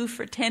 2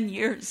 for 10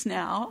 years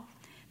now,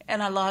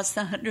 and I lost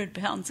 100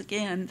 pounds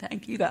again,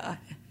 thank you, God.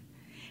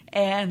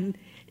 And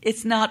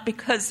it's not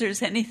because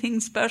there's anything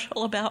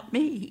special about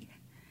me.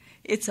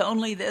 It's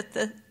only that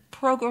the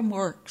program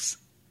works.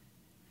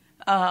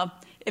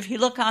 If you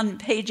look on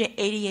page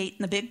 88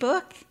 in the big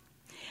book,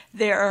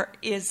 there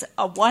is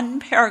a 1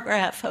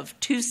 paragraph of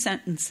 2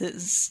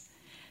 sentences.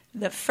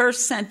 The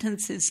first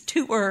sentence is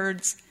 2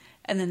 words,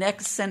 and the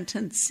next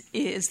sentence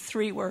is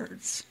 3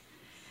 words.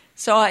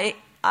 So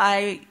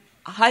I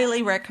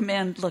highly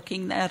recommend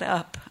looking that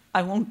up.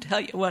 I won't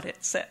tell you what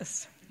it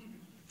says.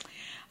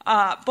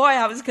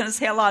 I was going to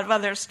say a lot of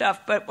other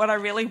stuff, but what I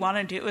really want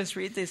to do is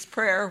read this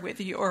prayer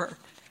with your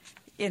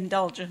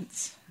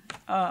indulgence.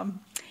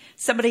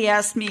 Somebody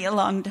asked me a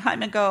long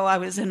time ago, I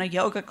was in a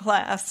yoga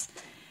class.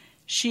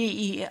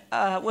 She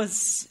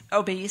was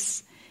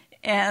obese,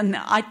 and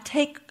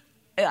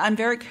I'm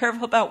very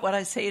careful about what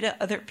I say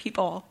to other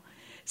people.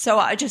 So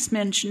I just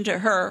mentioned to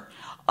her,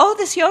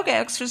 this yoga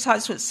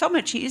exercise was so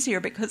much easier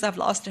because I've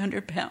lost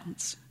 100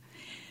 pounds.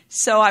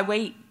 So I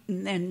wait,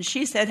 and then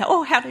she said,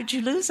 how did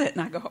you lose it?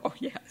 And I go,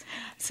 yeah.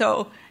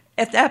 So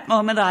at that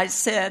moment I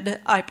said,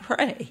 I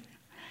pray.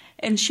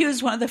 And she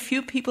was one of the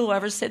few people who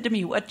ever said to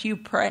me, what do you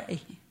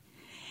pray?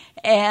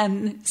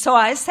 And so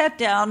I sat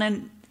down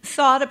and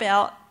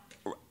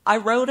I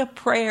wrote a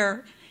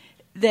prayer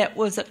that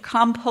was a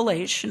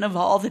compilation of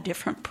all the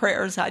different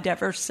prayers I'd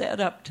ever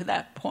said up to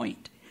that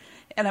point.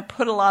 And I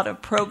put a lot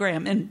of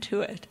program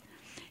into it.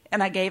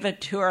 And I gave it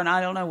to her, and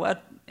I don't know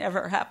what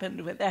ever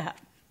happened with that.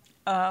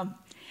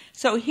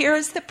 So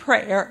here's the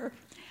prayer.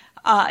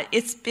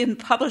 It's been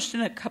published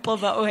in a couple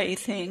of OA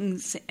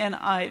things, and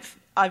I've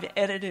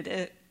edited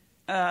it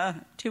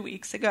 2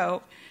 weeks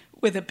ago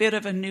with a bit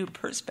of a new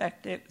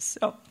perspective.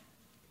 So,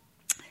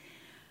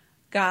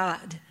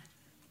 God,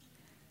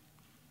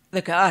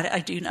 the God I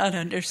do not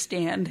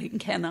understand and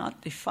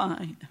cannot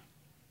define.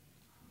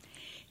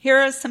 Here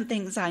are some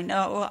things I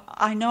know.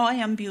 I know I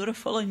am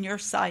beautiful in your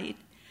sight.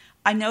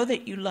 I know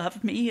that you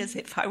love me as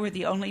if I were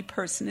the only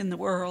person in the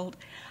world.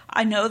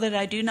 I know that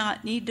I do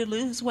not need to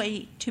lose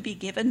weight to be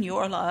given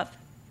your love.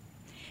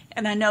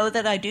 And I know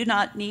that I do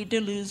not need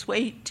to lose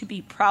weight to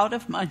be proud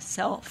of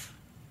myself,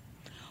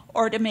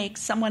 or to make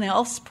someone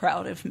else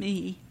proud of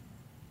me,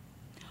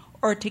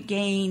 or to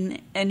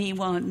gain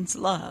anyone's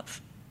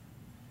love.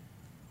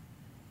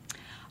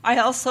 I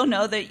also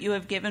know that you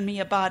have given me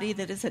a body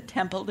that is a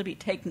temple to be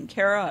taken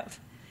care of.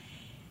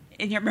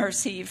 In your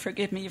mercy,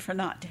 forgive me for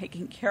not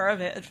taking care of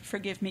it.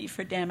 Forgive me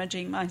for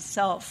damaging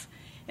myself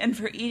and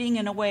for eating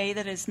in a way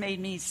that has made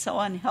me so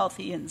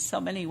unhealthy in so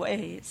many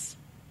ways.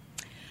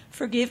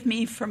 Forgive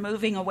me for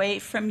moving away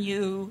from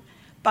you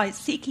by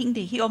seeking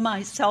to heal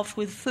myself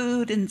with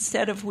food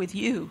instead of with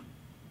you.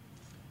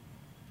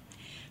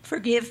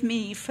 Forgive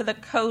me for the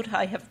coat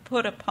I have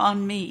put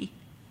upon me,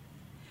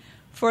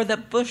 for the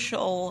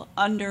bushel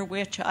under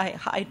which I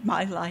hide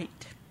my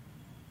light.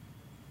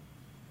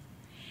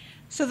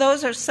 So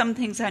those are some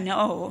things I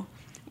know.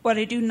 What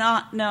I do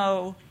not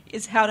know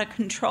is how to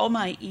control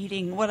my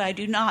eating. What I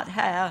do not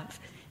have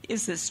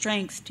is the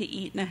strength to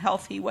eat in a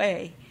healthy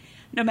way.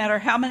 No matter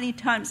how many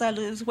times I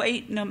lose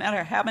weight, no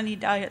matter how many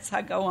diets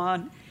I go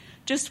on,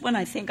 just when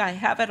I think I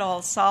have it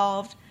all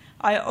solved,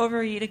 I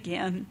overeat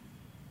again,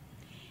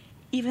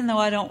 even though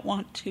I don't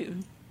want to.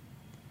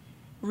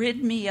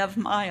 Rid me of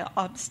my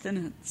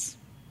obstinance.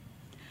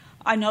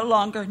 I no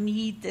longer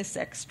need this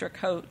extra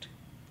coat.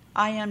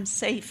 I am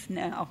safe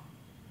now.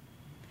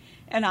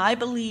 And I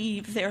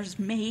believe there's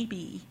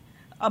maybe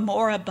a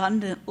more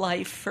abundant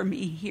life for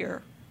me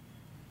here.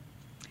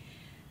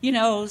 You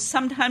know,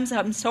 sometimes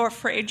I'm so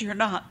afraid you're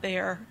not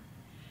there,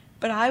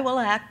 but I will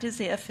act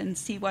as if and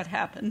see what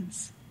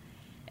happens.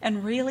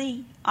 And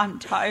really, I'm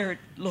tired,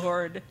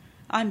 Lord.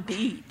 I'm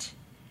beat.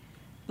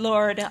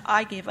 Lord,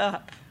 I give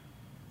up.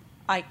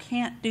 I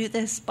can't do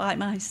this by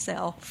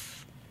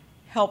myself.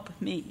 Help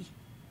me.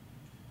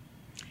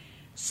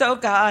 So,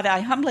 God, I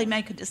humbly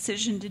make a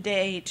decision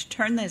today to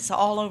turn this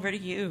all over to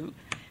you.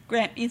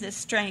 Grant me the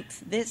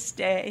strength this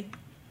day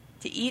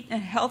to eat in a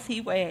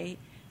healthy way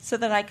so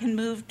that I can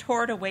move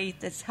toward a weight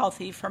that's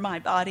healthy for my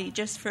body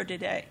just for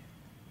today.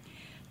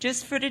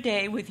 Just for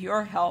today, with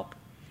your help,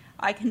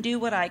 I can do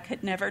what I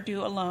could never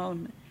do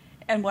alone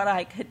and what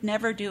I could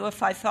never do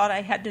if I thought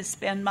I had to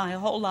spend my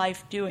whole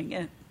life doing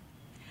it.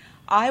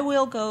 I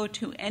will go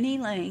to any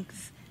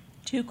length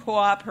to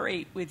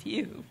cooperate with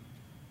you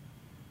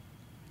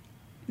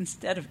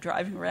instead of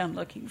driving around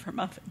looking for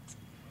muffins.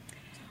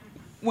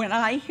 When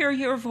I hear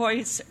your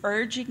voice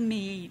urging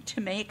me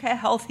to make a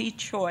healthy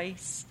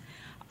choice,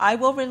 I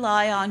will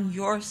rely on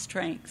your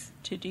strength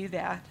to do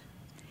that.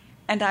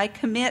 And I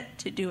commit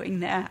to doing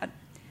that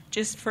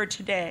just for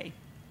today.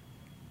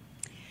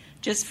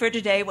 Just for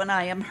today, when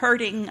I am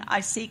hurting,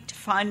 I seek to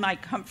find my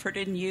comfort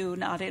in you,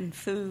 not in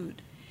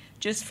food.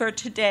 Just for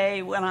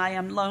today, when I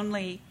am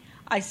lonely,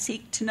 I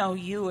seek to know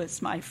you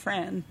as my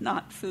friend,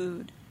 not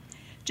food.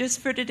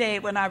 Just for today,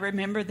 when I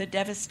remember the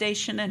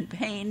devastation and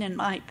pain in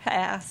my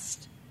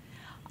past,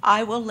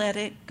 I will let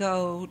it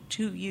go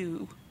to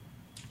you.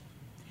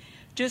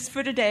 Just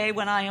for today,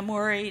 when I am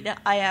worried,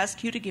 I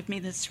ask you to give me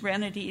the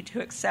serenity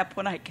to accept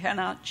what I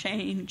cannot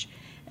change,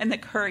 and the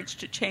courage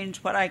to change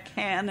what I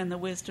can, and the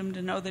wisdom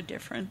to know the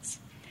difference.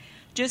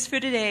 Just for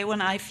today,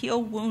 when I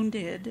feel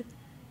wounded,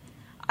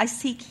 I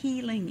seek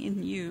healing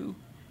in you,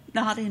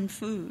 not in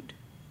food.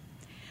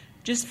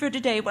 Just for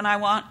today, when I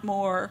want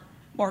more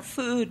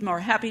food,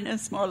 more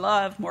happiness, more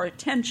love, more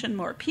attention,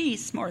 more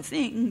peace, more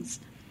things,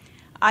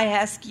 I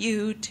ask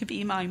you to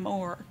be my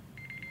more.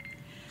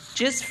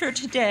 Just for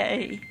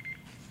today,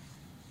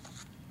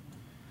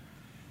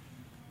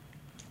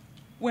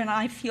 when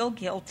I feel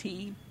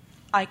guilty,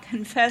 I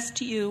confess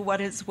to you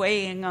what is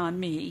weighing on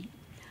me,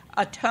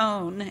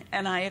 atone,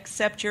 and I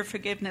accept your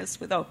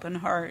forgiveness with open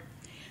heart.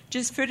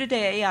 Just for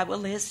today, I will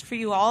list for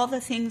you all the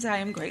things I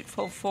am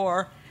grateful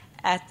for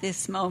at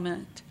this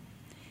moment.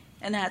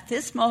 And at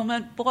this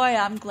moment, boy,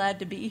 I'm glad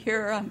to be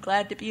here. I'm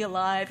glad to be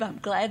alive. I'm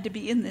glad to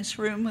be in this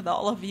room with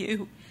all of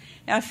you.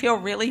 And I feel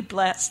really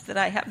blessed that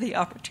I have the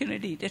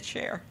opportunity to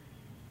share.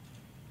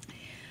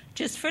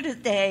 Just for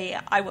today,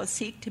 I will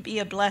seek to be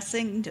a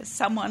blessing to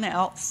someone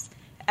else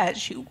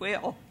as you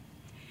will.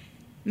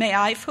 May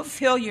I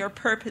fulfill your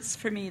purpose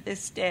for me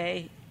this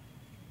day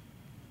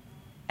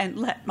and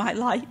let my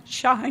light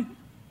shine.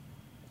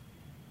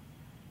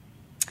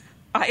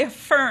 I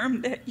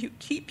affirm that you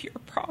keep your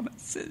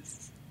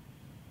promises.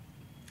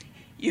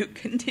 You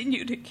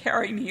continue to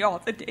carry me all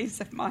the days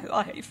of my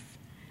life.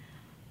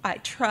 I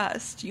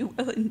trust you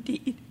will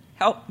indeed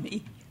help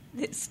me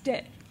this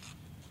day.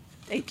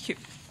 Thank you.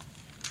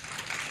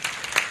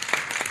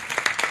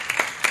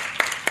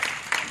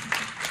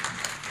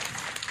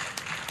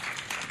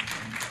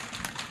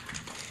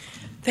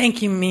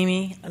 Thank you,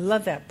 Mimi. I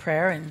love that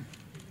prayer and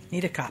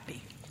need a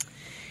copy.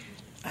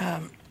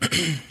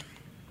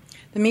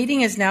 The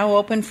meeting is now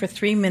open for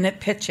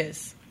 3-minute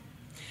pitches.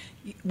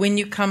 When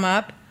you come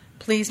up,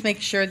 please make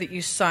sure that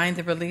you sign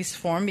the release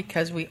form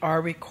because we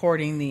are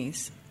recording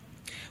these.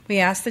 We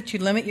ask that you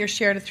limit your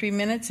share to 3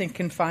 minutes and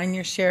confine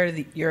your share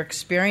to your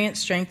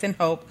experience, strength, and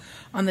hope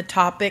on the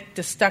topic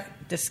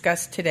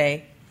discussed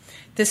today.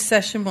 This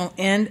session will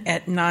end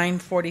at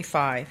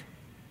 9:45.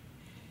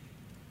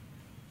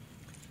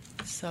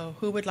 So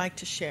who would like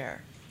to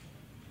share?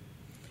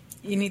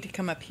 You need to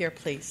come up here,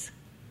 please.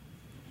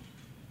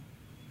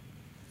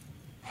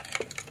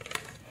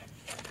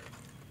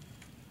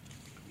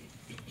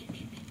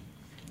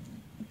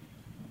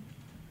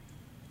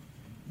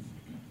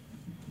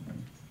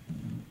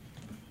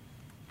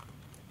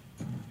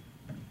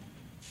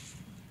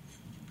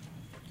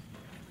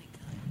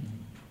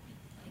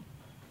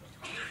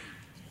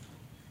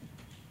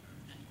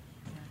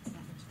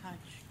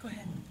 Go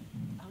ahead.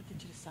 I'll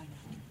get you to sign up.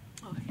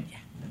 Oh, yeah.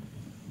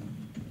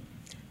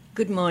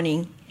 Good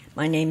morning.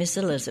 My name is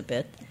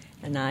Elizabeth,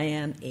 and I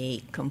am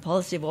a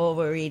compulsive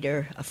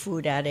overeater, a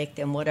food addict,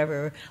 and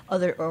whatever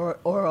other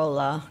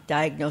oral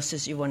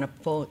diagnosis you want to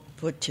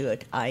put to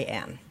it, I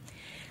am.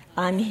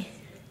 Hi.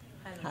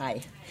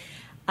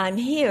 I'm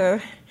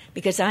here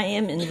because I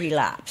am in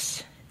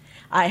relapse.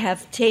 I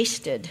have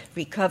tasted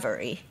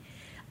recovery.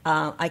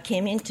 I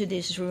came into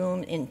this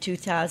room in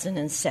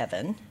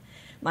 2007.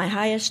 My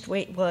highest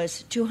weight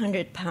was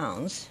 200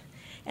 pounds,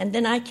 and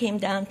then I came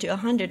down to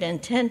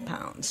 110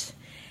 pounds,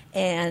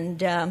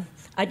 and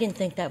I didn't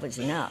think that was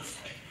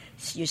enough.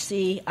 So you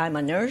see, I'm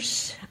a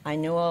nurse. I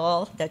know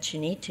all that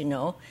you need to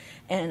know,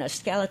 and a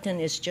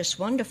skeleton is just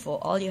wonderful.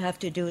 All you have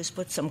to do is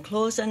put some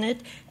clothes on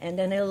it, and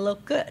then it'll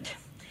look good.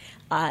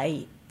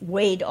 I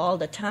weighed all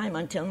the time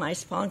until my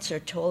sponsor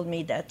told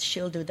me that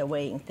she'll do the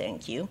weighing,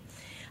 thank you.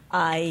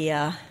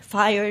 I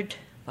fired...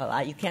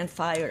 Well, you can't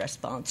fire a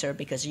sponsor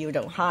because you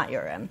don't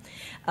hire them.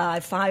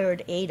 I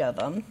fired 8 of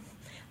them.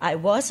 I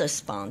was a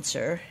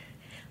sponsor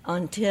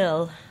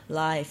until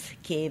life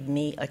gave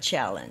me a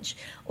challenge.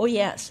 Oh,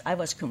 yes, I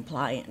was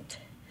compliant.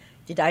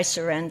 Did I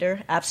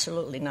surrender?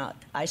 Absolutely not.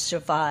 I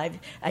survived.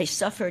 I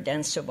suffered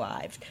and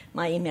survived.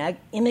 My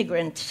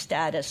immigrant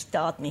status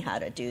taught me how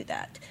to do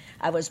that.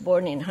 I was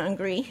born in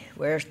Hungary,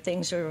 where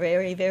things were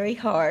very, very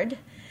hard.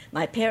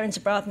 My parents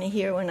brought me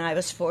here when I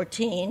was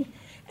 14,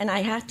 and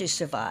I had to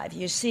survive.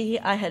 You see,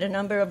 I had a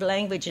number of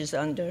languages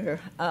under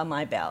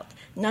my belt.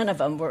 None of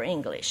them were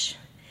English.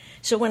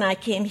 So when I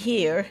came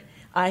here,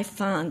 I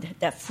found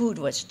that food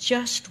was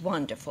just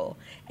wonderful,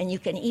 and you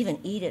can even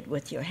eat it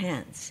with your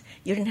hands.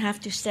 You didn't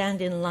have to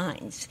stand in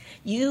lines.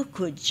 You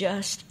could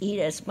just eat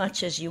as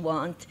much as you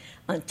want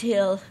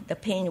until the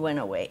pain went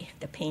away.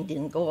 The pain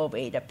didn't go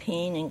away. The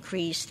pain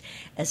increased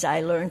as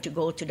I learned to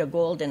go to the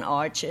Golden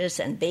Arches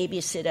and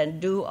babysit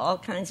and do all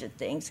kinds of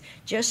things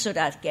just so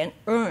that I can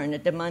earn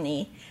the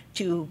money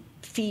to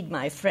feed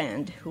my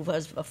friend who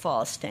was a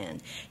false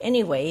stand.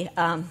 Anyway,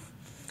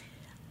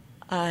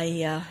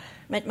 I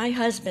met my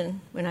husband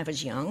when I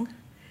was young.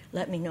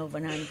 Let me know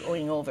when I'm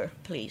going over,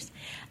 please.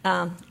 He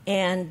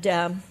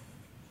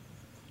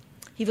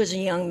was a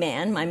young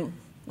man.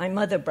 My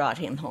mother brought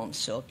him home,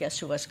 so guess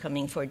who was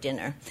coming for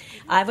dinner?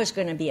 I was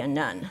going to be a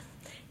nun.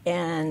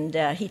 And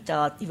he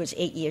thought, he was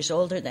 8 years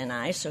older than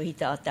I, so he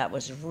thought that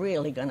was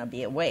really going to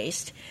be a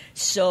waste.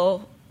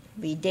 So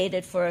we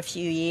dated for a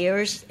few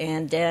years,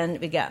 and then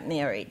we got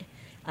married.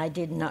 I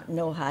did not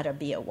know how to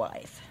be a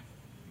wife.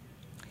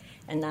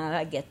 And now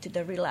I get to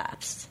the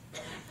relapse.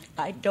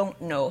 I don't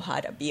know how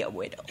to be a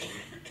widow.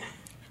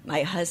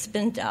 My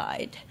husband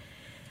died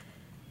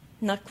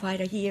not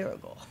quite a year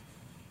ago.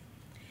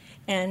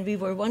 And we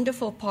were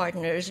wonderful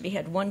partners. We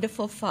had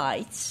wonderful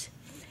fights.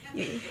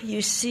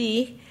 You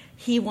see,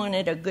 he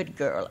wanted a good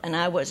girl, and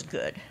I was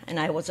good, and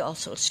I was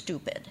also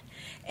stupid.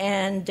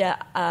 And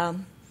I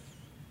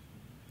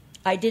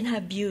didn't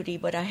have beauty,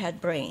 but I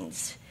had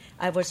brains.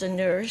 I was a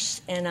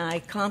nurse, and I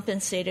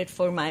compensated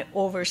for my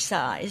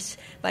oversize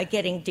by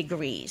getting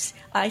degrees.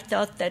 I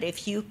thought that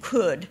if you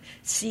could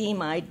see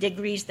my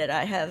degrees that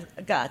I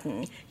have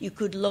gotten, you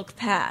could look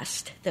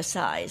past the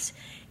size.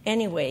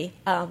 Anyway,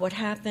 what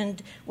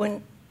happened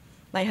when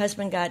my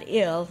husband got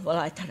ill, well,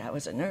 I thought I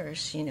was a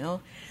nurse, you know.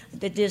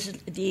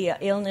 The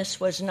illness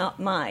was not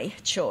my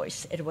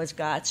choice. It was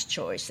God's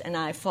choice, and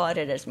I fought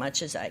it as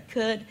much as I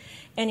could.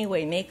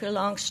 Anyway, make a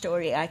long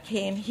story, I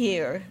came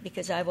here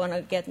because I want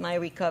to get my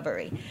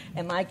recovery.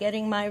 Am I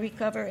getting my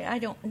recovery? I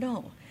don't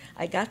know.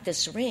 I got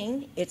this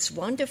ring. It's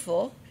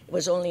wonderful. It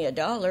was only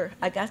 $1.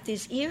 I got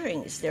these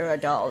earrings. They're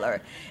 $1.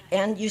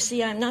 And you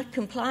see, I'm not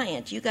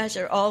compliant. You guys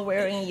are all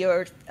wearing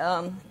your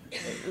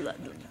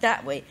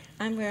that way.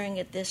 I'm wearing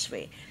it this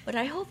way. But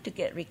I hope to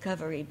get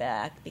recovery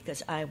back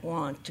because I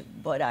want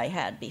what I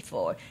had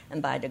before.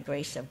 And by the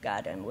grace of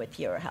God and with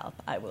your help,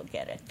 I will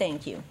get it.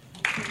 Thank you.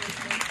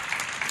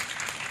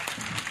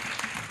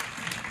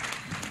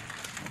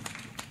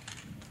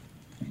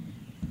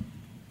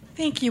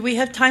 Thank you. We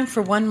have time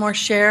for one more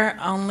share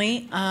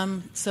only.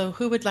 So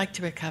who would like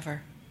to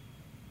recover?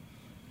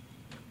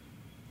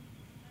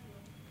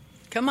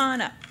 Come on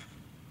up.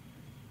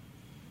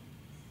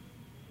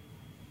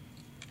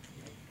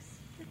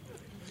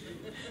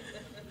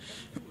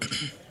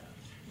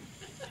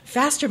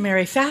 Faster,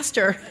 Mary,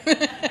 faster.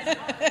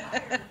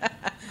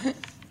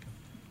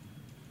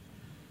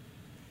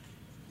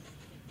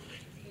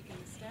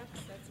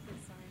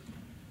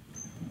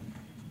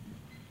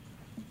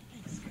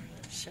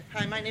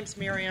 Hi, my name's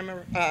Mary. I'm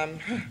a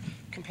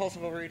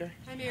compulsive overeater.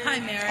 Hi, Mary.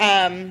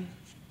 Hi, Mary.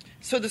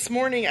 So this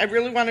morning, I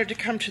really wanted to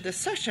come to this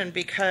session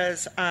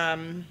because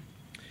I've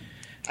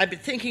been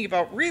thinking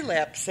about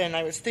relapse, and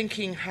I was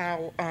thinking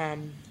how,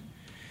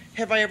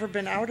 have I ever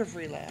been out of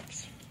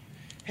relapse?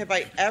 Have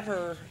I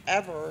ever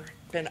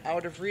been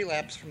out of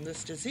relapse from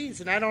this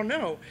disease? And I don't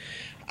know.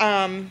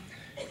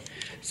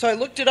 So I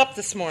looked it up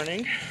this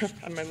morning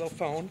on my little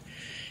phone,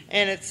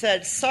 and it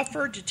said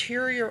suffer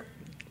deteriorate,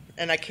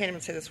 and I can't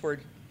even say this word,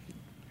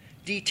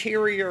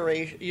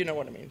 deterioration, you know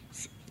what I mean,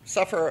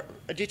 suffer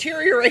a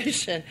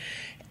deterioration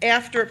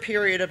after a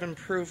period of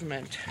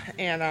improvement.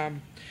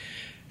 And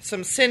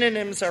some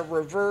synonyms are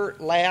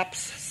revert, lapse,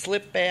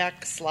 slip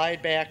back,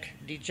 slide back,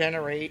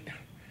 degenerate,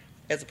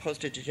 as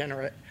opposed to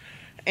degenerate.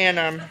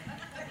 And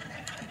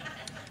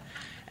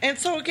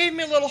so it gave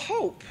me a little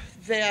hope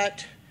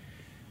that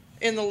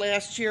in the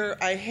last year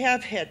I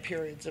have had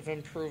periods of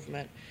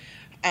improvement.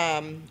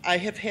 I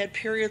have had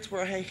periods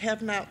where I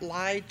have not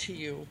lied to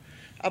you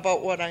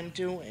about what I'm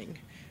doing.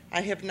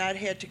 I have not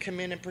had to come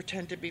in and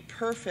pretend to be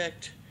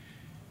perfect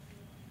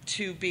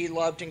to be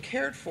loved and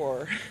cared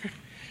for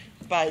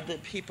by the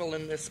people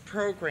in this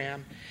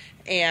program.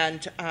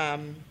 And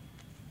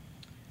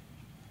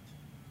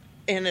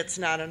it's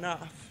not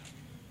enough.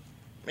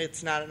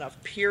 It's not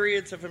enough.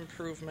 Periods of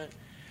improvement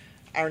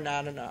are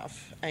not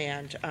enough.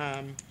 And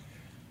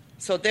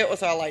so that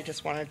was all I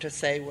just wanted to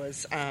say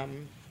was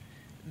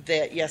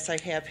that, yes, I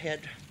have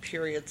had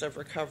periods of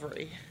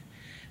recovery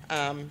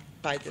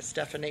by this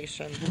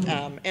definition,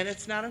 and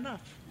it's not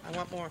enough. I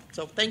want more.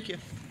 So thank you.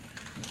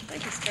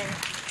 Thank you, Sarah.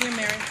 Here,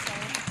 Mary.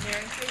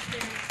 Mary.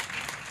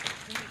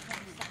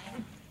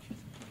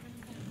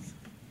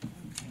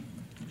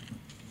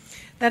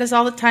 That is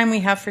all the time we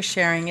have for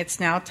sharing. It's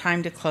now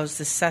time to close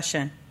this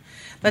session.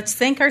 Let's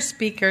thank our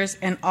speakers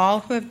and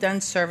all who have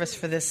done service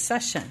for this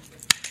session.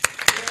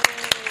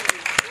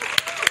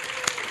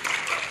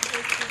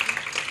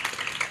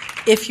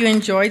 If you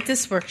enjoyed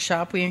this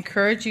workshop, we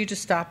encourage you to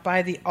stop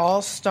by the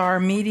All-Star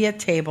Media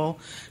table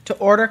to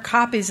order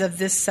copies of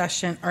this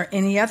session or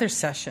any other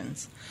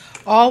sessions.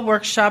 All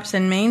workshops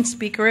and main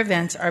speaker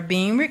events are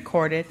being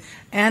recorded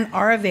and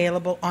are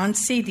available on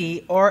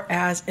CD or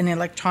as an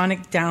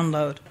electronic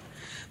download.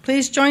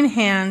 Please join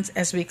hands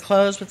as we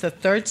close with the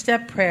third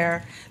step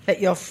prayer that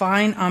you'll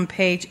find on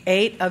page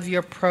 8 of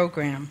your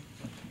program.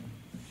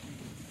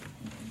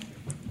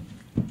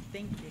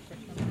 Thank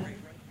you.